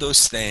 you have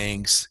those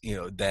things, you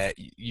know, that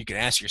you can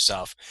ask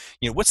yourself,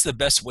 you know, what's the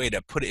best way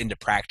to put it into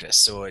practice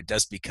so it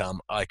does become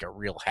like a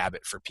real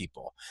habit for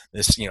people?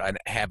 This, you know, and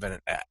having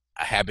a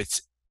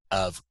habit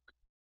of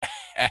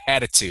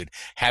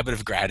habit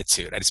of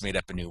gratitude. I just made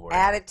up a new word.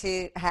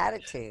 Attitude.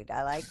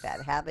 I like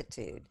that.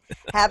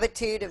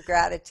 Habitude of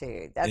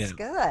gratitude. Yeah, That's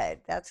good.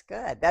 That's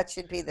good. That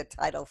should be the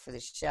title for the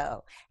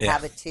show. yeah.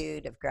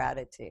 Habitude of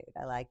gratitude.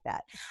 I like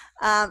that.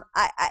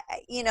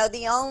 You know,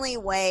 the only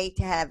way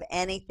to have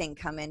anything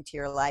come into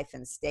your life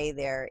and stay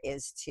there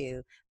is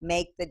to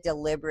make the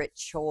deliberate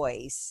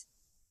choice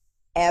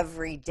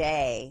every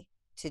day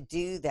to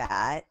do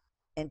that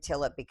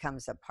until it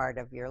becomes a part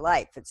of your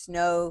life. It's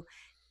no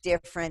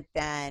different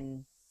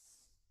than,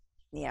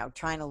 you know,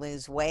 trying to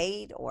lose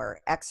weight or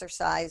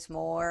exercise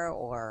more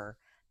or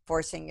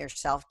forcing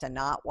yourself to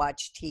not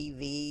watch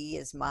TV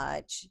as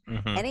much.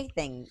 Hmm.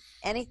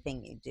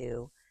 Anything you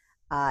do,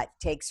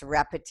 takes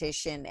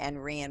repetition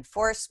and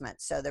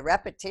reinforcement. So the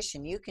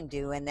repetition you can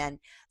do, and then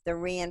the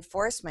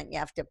reinforcement, you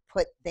have to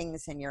put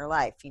things in your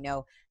life.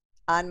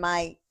 On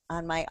my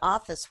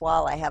office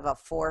wall, I have a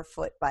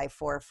 4-foot by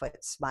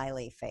 4-foot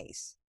smiley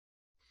face,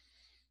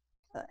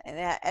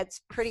 and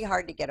it's pretty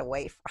hard to get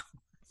away from.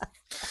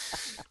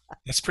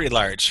 It's pretty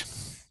large.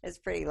 It's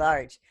pretty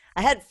large.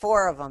 I had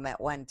 4 of them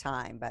at one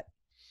time, but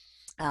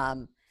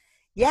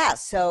yeah.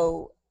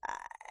 So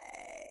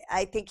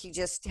I think you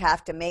just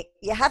have to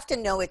you have to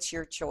know it's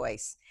your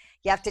choice.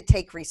 You have to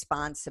take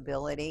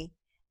responsibility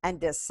and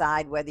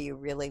decide whether you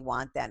really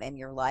want that in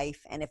your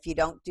life. And if you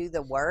don't do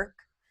the work,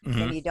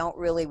 then you don't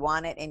really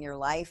want it in your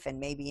life, and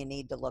maybe you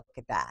need to look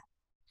at that.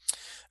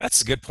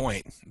 That's a good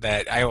point.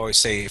 That I always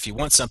say, if you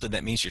want something,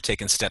 that means you're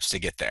taking steps to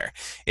get there.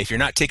 If you're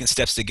not taking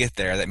steps to get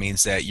there, that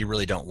means that you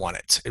really don't want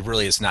it. It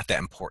really is not that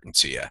important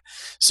to you.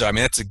 So, I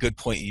mean, that's a good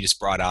point you just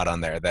brought out on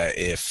there, that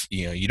if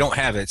you don't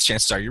have it,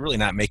 chances are you're really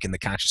not making the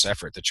conscious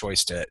effort, the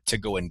choice to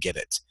go and get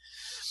it.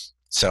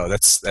 So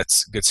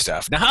that's good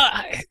stuff.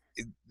 Now,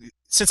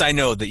 since I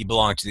know that you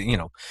belong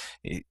to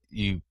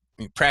you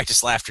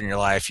practice laughter in your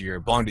life, you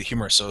belong to the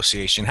Humor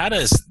Association, how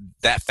does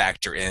that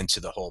factor into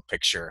the whole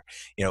picture?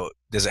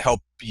 Does it help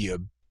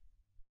you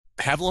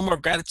have a little more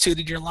gratitude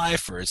in your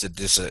life, or is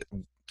it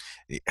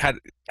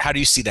how do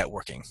you see that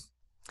working?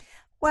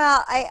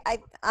 Well, I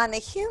on the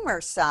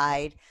humor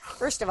side,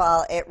 first of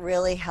all, it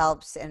really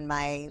helps in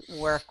my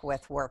work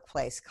with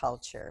workplace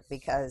culture,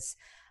 because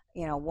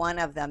one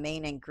of the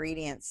main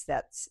ingredients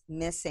that's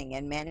missing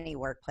in many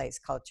workplace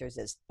cultures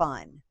is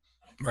fun.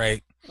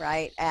 Right.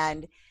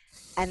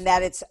 And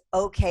that it's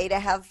okay to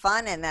have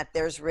fun, and that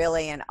there's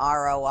really an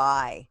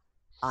ROI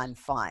on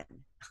fun.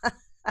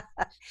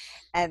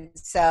 And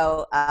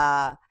so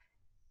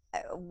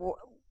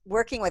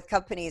working with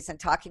companies and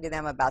talking to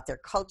them about their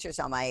cultures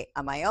on my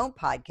own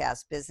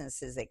podcast,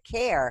 Businesses That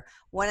Care,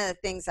 one of the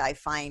things I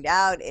find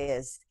out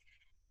is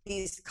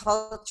these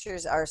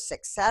cultures are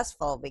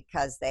successful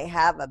because they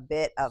have a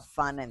bit of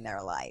fun in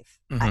their life,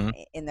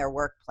 in their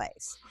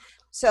workplace.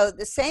 So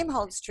the same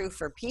holds true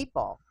for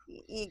people.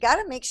 You got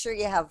to make sure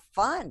you have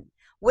fun,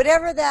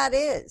 whatever that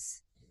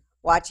is.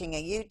 Watching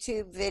a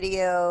YouTube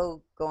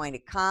video, going to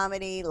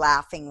comedy,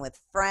 laughing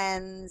with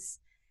friends,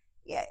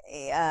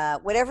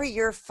 whatever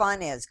your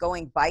fun is,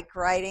 going bike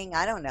riding,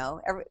 I don't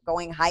know,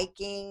 going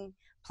hiking,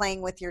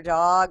 playing with your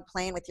dog,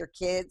 playing with your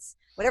kids,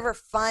 whatever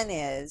fun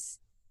is,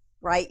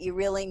 right? You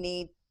really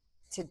need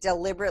to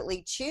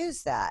deliberately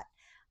choose that.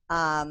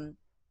 A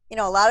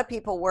lot of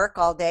people work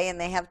all day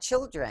and they have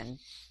children.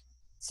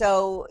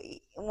 So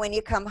when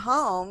you come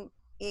home,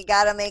 you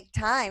got to make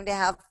time to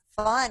have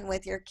fun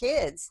with your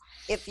kids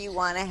if you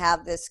want to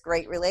have this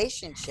great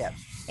relationship.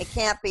 It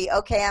can't be,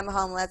 okay, I'm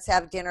home, let's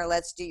have dinner,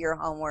 let's do your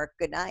homework,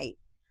 good night.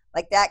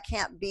 Like, that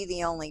can't be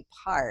the only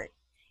part.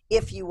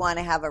 If you want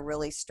to have a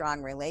really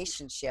strong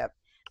relationship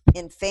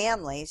in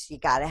families, you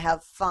got to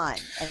have fun.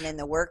 And in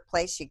the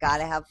workplace, you got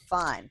to have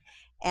fun.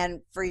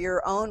 And for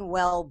your own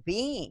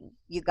well-being,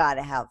 you got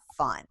to have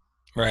fun.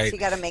 Right. So you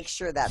got to make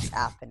sure that's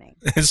happening.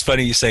 It's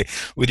funny you say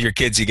with your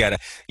kids, you got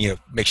to,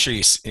 make sure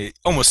you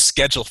almost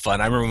schedule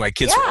fun. I remember when my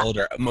kids were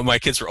older. When my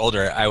kids were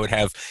older, I would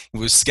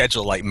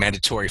schedule like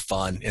mandatory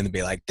fun, and they'd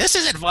be like, "This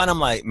isn't fun." I'm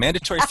like,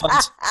 mandatory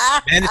fun's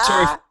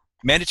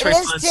mandatory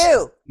fun's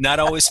too. Not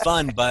always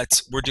fun, but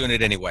we're doing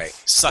it anyway.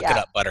 Suck it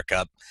up,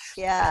 Buttercup.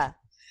 Yeah.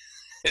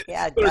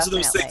 Yeah, those are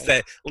those things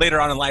that later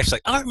on in life, it's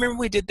like, oh, I remember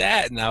we did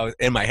that. And now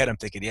in my head, I'm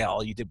thinking, yeah,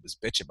 all you did was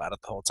bitch about it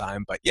the whole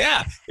time. But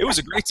yeah, it was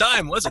a great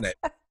time, wasn't it?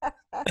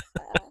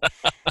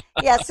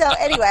 Yeah. So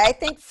anyway, I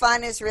think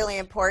fun is really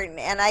important.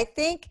 And I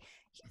think,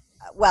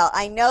 well,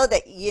 I know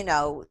that,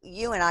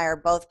 you and I are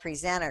both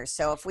presenters.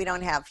 So if we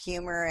don't have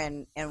humor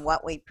in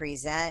what we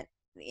present,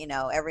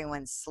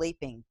 everyone's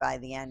sleeping by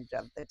the end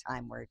of the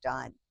time we're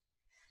done.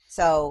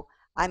 So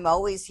I'm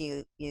always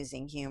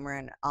using humor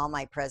in all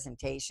my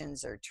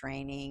presentations or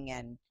training,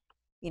 and,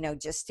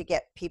 just to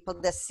get people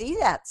to see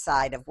that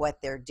side of what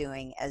they're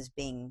doing as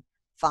being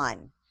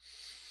fun.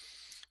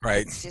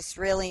 Right. It's just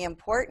really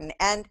important.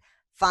 And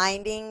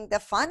finding the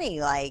funny,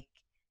 like,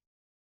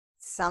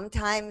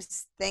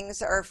 sometimes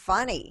things are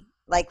funny.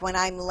 Like when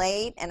I'm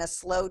late and a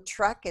slow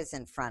truck is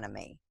in front of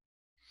me,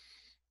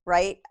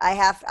 right?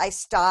 I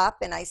stop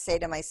and I say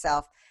to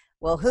myself,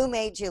 well, who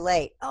made you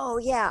late? Oh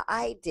yeah,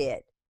 I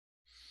did.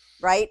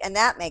 Right? And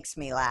that makes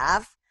me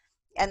laugh.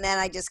 And then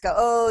I just go,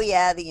 oh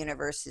yeah, the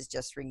universe is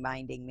just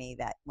reminding me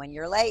that when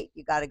you're late,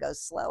 you got to go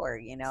slower.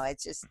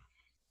 It's just,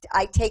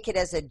 I take it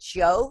as a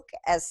joke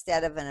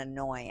instead of an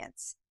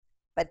annoyance,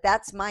 but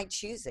that's my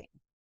choosing.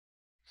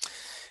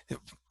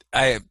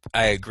 I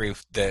agree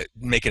with that,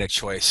 making a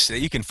choice that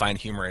you can find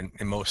humor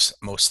in most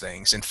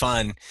things, and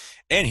fun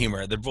and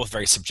humor, they're both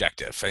very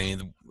subjective. I mean,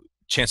 the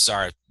chances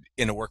are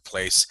in a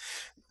workplace,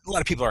 a lot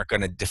of people aren't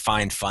going to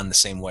define fun the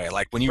same way.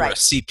 Like when you were a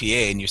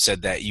CPA and you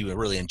said that you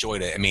really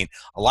enjoyed it. I mean,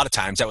 a lot of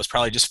times that was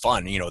probably just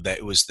fun, that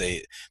it was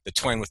the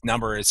toying with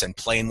numbers and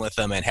playing with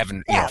them and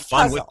having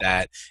fun with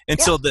that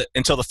until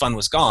the fun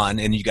was gone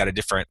and you got a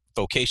different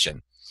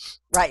vocation.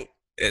 Right.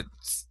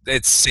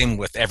 it's same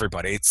with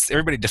everybody.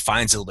 Everybody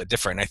defines it a little bit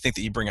different. I think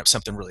that you bring up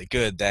something really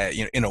good, that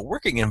in a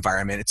working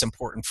environment, it's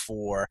important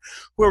for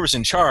whoever's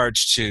in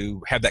charge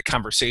to have that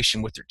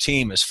conversation with their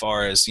team as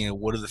far as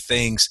what are the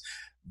things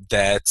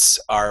that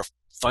are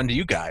fun to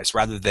you guys,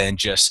 rather than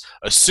just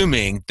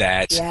assuming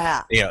that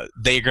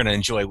they're going to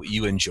enjoy what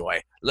you enjoy.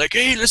 Like,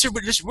 hey,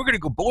 we're going to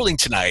go bowling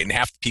tonight, and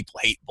half the people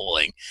hate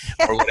bowling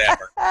or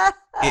whatever.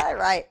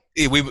 Right.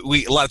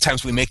 We a lot of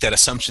times we make that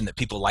assumption that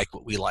people like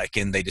what we like,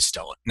 and they just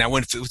don't. Now,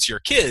 when it's your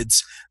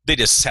kids, they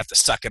just have to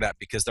suck it up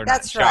because they're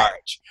not in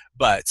charge.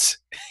 But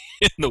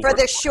for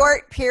the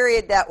short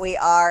period that we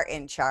are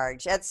in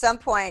charge, at some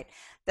point,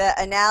 the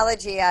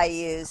analogy I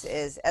use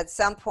is, at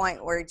some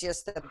point, we're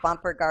just the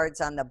bumper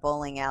guards on the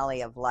bowling alley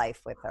of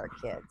life with our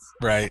kids.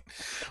 Right.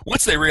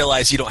 Once they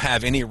realize you don't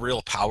have any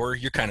real power,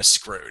 you're kind of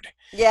screwed.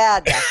 Yeah,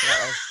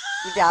 definitely.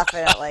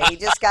 Definitely. You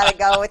just got to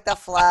go with the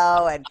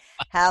flow and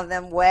have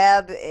them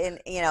ebb in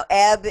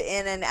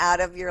and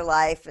out of your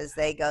life as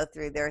they go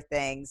through their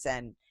things.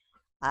 And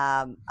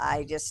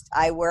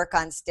I work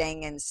on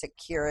staying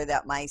insecure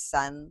that my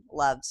son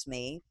loves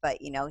me, but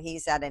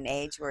he's at an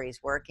age where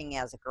he's working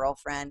as a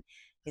girlfriend.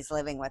 He's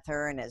living with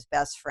her and his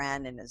best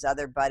friend, and his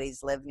other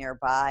buddies live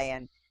nearby,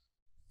 and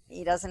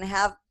he doesn't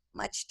have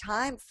much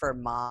time for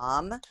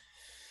mom.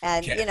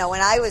 And,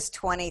 when I was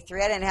 23,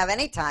 I didn't have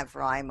any time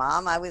for my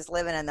mom. I was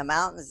living in the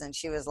mountains, and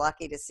she was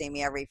lucky to see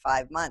me every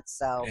 5 months.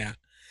 So, yeah.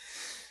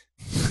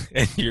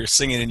 And you're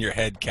singing in your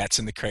head, Cats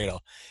in the Cradle.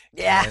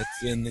 Yeah.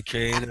 Cats in the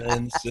Cradle.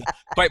 And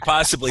quite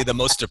possibly the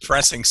most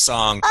depressing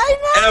song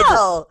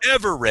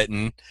ever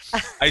written.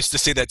 I used to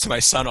say that to my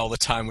son all the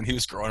time when he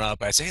was growing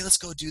up. I'd say, hey, let's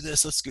go do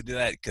this, let's go do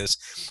that,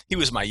 because he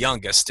was my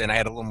youngest, and I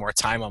had a little more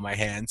time on my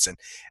hands. And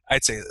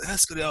I'd say,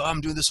 let's go, I'm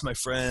doing this with my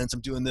friends,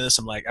 I'm doing this.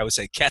 I would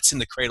say, Cats in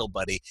the Cradle,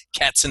 buddy,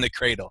 Cats in the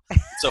Cradle.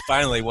 So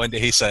finally one day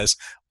he says,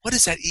 what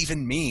does that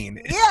even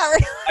mean? Yeah.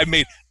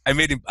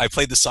 I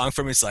played the song for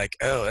him. He's like,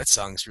 oh, that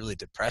song's really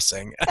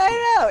depressing.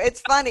 I know.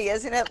 It's funny,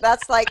 isn't it?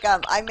 That's like,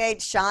 I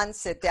made Sean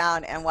sit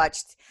down and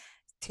watch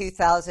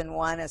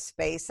 2001: A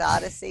Space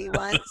Odyssey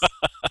once,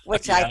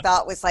 which I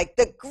thought was like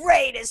the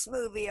greatest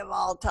movie of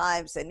all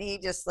times. And he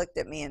just looked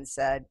at me and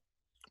said,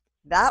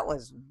 that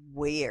was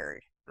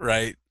weird.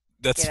 Right.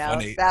 That's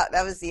funny.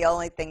 That was the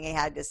only thing he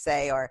had to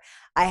say. Or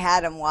I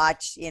had him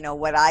watch,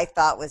 what I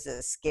thought was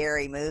a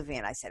scary movie.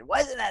 And I said,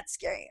 wasn't that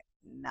scary?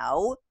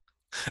 No.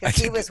 Because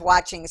he was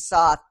watching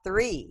Saw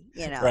 3,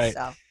 Right.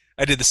 So.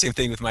 I did the same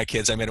thing with my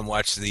kids. I made them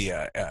watch the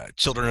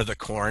Children of the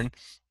Corn.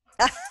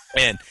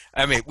 And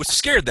which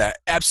scared the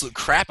absolute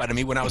crap out of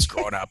me when I was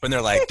growing up. And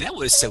they're like, that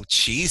was so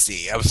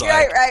cheesy. I was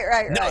like,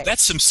 right. No,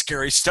 that's some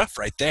scary stuff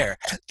right there.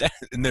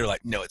 And they're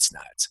like, no, it's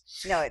not.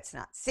 No, it's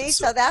not. See,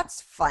 so that's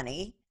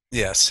funny.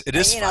 Yes, it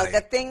is funny.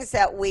 The things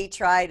that we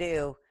try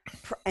to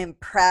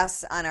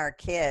impress on our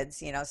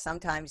kids,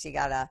 sometimes you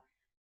got to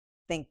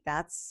think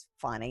that's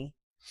funny.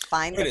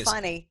 Find the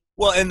funny.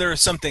 Well, and there are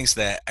some things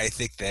that I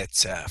think that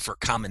for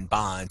Common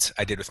Bond,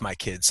 I did with my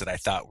kids that I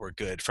thought were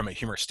good from a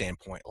humor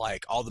standpoint,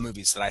 like all the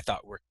movies that I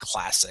thought were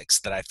classics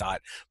that I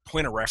thought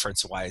point of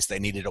reference wise they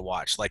needed to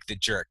watch, like The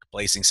Jerk,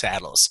 Blazing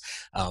Saddles,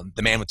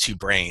 The Man with Two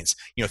Brains,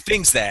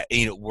 things that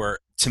were,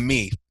 to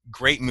me,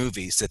 great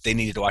movies that they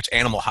needed to watch.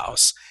 Animal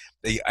House.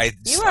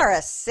 You are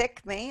a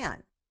sick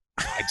man.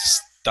 I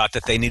just thought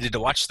that they needed to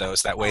watch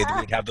those. That way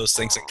we'd have those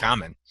things in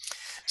common,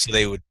 so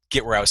they would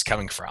get where I was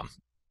coming from.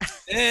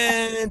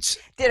 And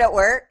did it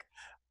work?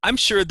 I'm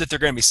sure that they're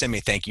going to be sending me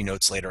thank you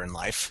notes later in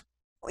life.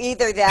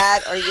 Either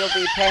that, or you'll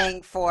be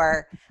paying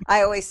for.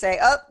 I always say,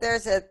 "Oh,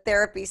 there's a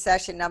therapy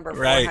session number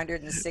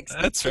 462."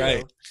 That's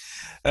right.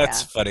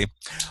 That's funny.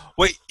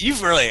 Well,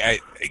 you've really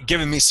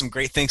given me some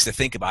great things to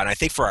think about, and I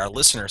think for our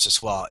listeners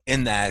as well.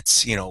 In that,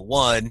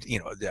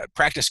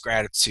 practice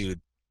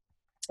gratitude,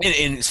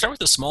 and start with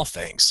the small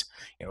things.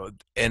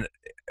 And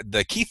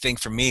the key thing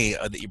for me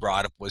that you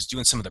brought up was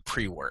doing some of the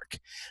pre-work,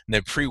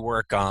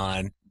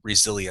 on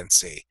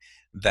resiliency.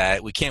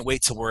 That we can't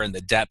wait till we're in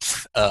the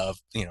depth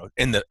of,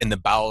 in the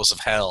bowels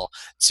of hell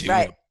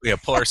to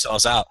pull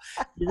ourselves out.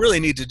 We really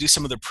need to do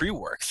some of the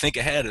pre-work. Think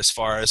ahead as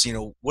far as,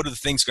 what are the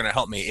things going to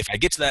help me if I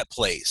get to that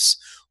place?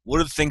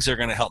 What are the things that are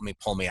going to help me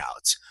pull me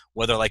out?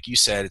 Whether, like you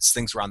said, it's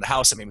things around the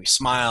house that make me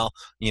smile.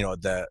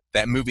 That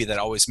movie that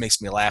always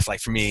makes me laugh. Like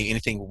for me,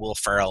 anything with Will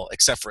Ferrell,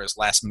 except for his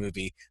last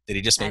movie that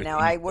he just made. I know.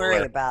 I worry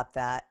about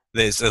that.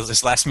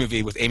 This last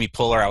movie with Amy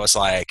Poehler, I was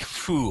like,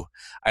 whew,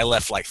 I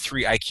left like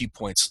 3 IQ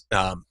points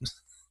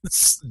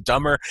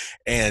dumber,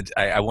 and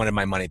I wanted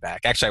my money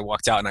back. Actually, I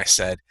walked out and I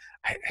said,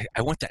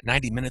 I want that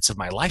 90 minutes of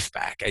my life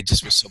back. I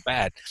just was so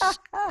bad.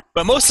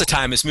 But most of the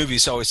time, his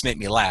movies always make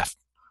me laugh.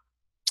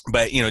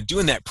 But,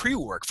 doing that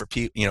pre-work for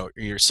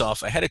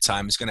yourself ahead of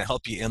time is going to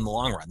help you in the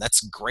long run.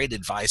 That's great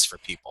advice for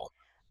people.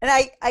 And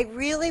I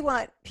really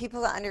want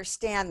people to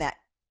understand that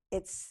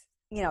it's,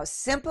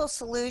 simple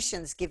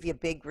solutions give you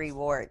big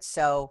rewards.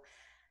 So,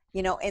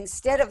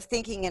 instead of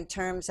thinking in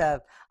terms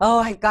of, oh,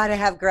 I've got to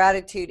have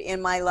gratitude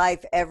in my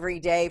life every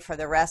day for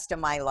the rest of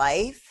my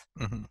life,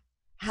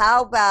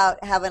 how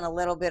about having a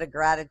little bit of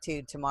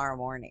gratitude tomorrow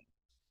morning?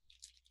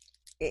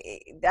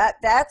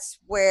 that's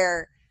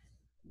where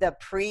the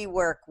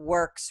pre-work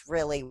works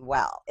really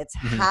well. It's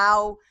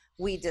how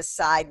we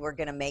decide we're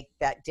going to make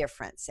that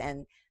difference.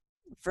 And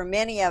for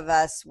many of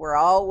us, we're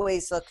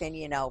always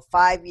looking,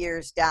 5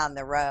 years down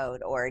the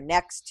road or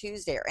next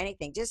Tuesday or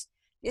anything. Just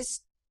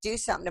do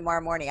something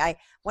tomorrow morning.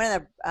 One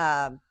of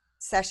the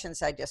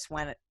sessions I just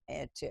went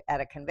to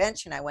at a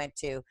convention I went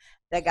to,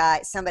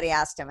 somebody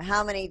asked him,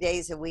 how many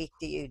days a week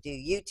do you do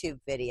YouTube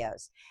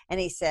videos? And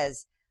he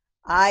says,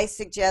 I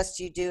suggest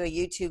you do a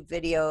YouTube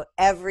video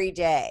every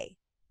day.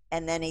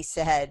 And then he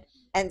said,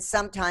 and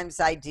sometimes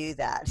I do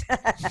that.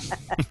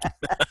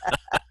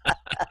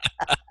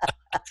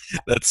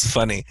 That's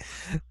funny.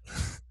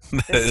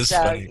 That is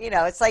funny.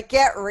 It's like,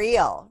 get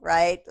real,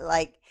 right?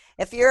 Like,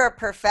 if you're a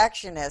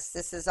perfectionist,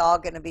 this is all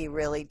going to be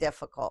really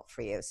difficult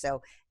for you.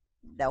 So,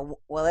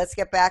 let's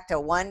get back to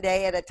one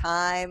day at a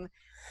time.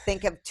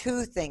 Think of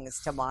 2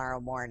 things tomorrow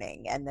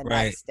morning and the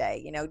next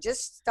day.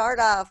 Just start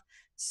off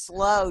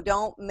slow.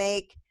 Don't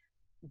make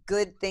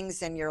good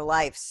things in your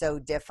life so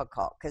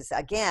difficult. Because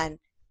again,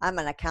 I'm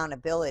an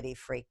accountability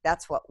freak.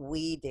 That's what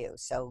we do.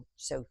 So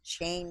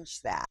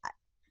change that.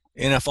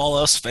 And if all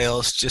else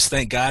fails, just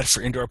thank God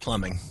for indoor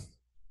plumbing.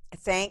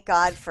 Thank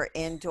God for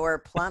indoor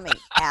plumbing.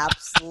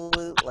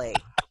 Absolutely.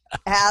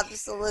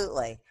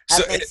 Absolutely.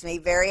 That makes me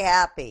very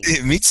happy.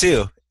 Me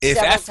too.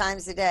 Several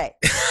times a day.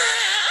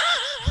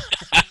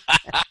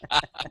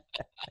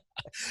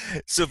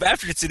 So if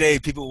after today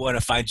people want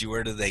to find you,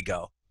 where do they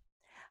go?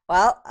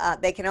 Well,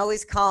 they can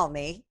always call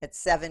me at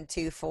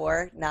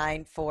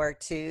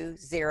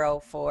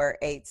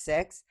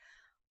 724-942-0486,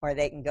 or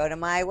they can go to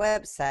my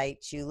website,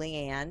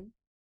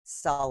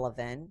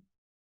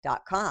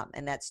 JulianneSullivan.com,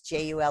 and that's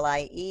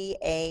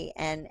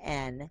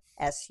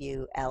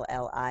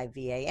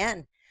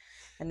JulianneSullivan.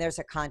 And there's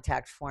a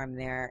contact form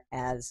there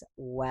as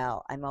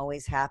well. I'm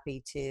always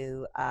happy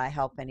to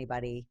help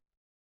anybody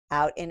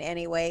out in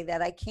any way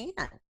that I can.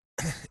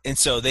 And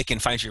so they can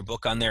find your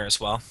book on there as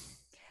well?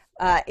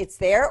 It's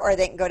there, or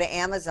they can go to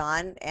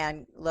Amazon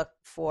and look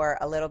for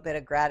A Little Bit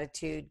of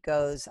Gratitude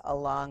Goes a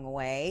Long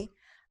Way.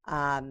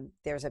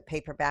 There's a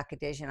paperback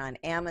edition on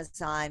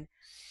Amazon.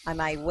 On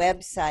my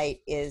website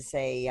is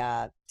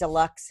a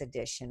deluxe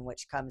edition,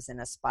 which comes in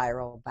a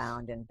spiral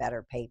bound and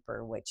better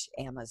paper, which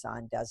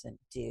Amazon doesn't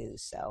do.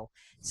 So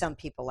some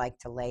people like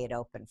to lay it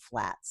open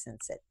flat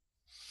since it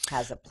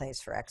has a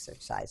place for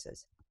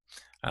exercises.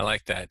 I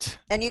like that.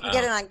 And you can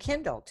get it on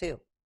Kindle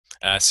too.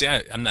 See,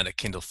 I'm not a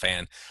Kindle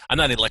fan. I'm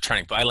not an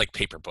electronic, but I like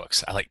paper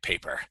books. I like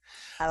paper.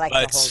 I like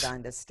to hold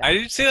on to stuff.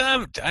 I'm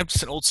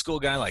just an old school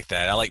guy like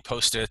that. I like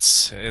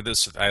Post-its.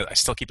 I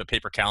still keep a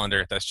paper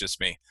calendar. That's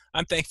just me.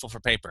 I'm thankful for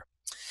paper.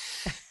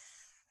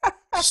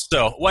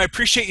 So, I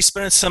appreciate you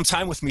spending some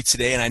time with me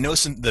today, and I know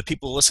the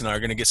people listening are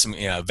going to get some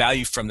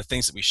value from the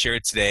things that we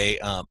shared today.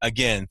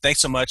 Again, thanks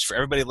so much for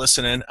everybody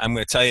listening. I'm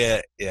going to tell you,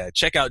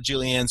 check out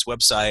Julianne's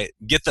website,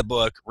 get the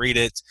book, read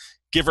it,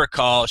 give her a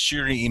call,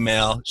 shoot her an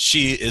email.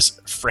 She is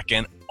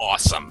freaking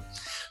awesome.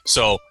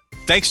 So,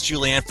 thanks,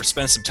 Julianne, for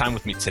spending some time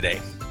with me today.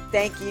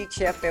 Thank you,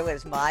 Chip. It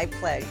was my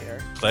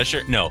pleasure.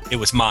 Pleasure? No, it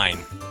was mine.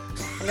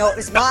 No, it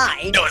was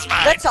mine. No, it was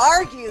mine. Let's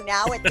argue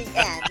now at the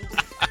end.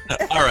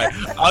 All right.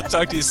 I'll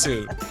talk to you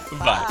soon.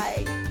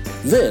 Bye.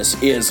 This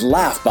is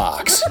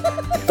Laughbox,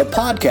 the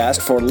podcast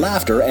for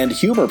laughter and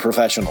humor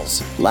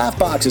professionals.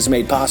 Laughbox is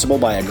made possible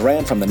by a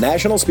grant from the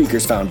National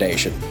Speakers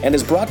Foundation and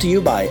is brought to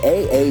you by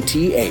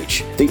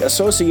AATH, the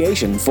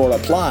Association for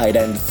Applied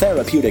and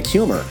Therapeutic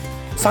Humor.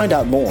 Find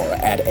out more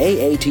at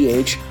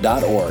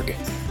aath.org.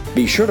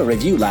 Be sure to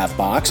review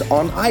Laughbox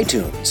on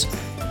iTunes.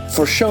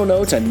 For show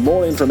notes and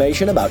more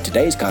information about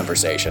today's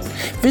conversation,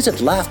 visit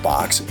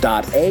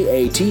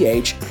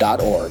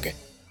laughbox.aath.org.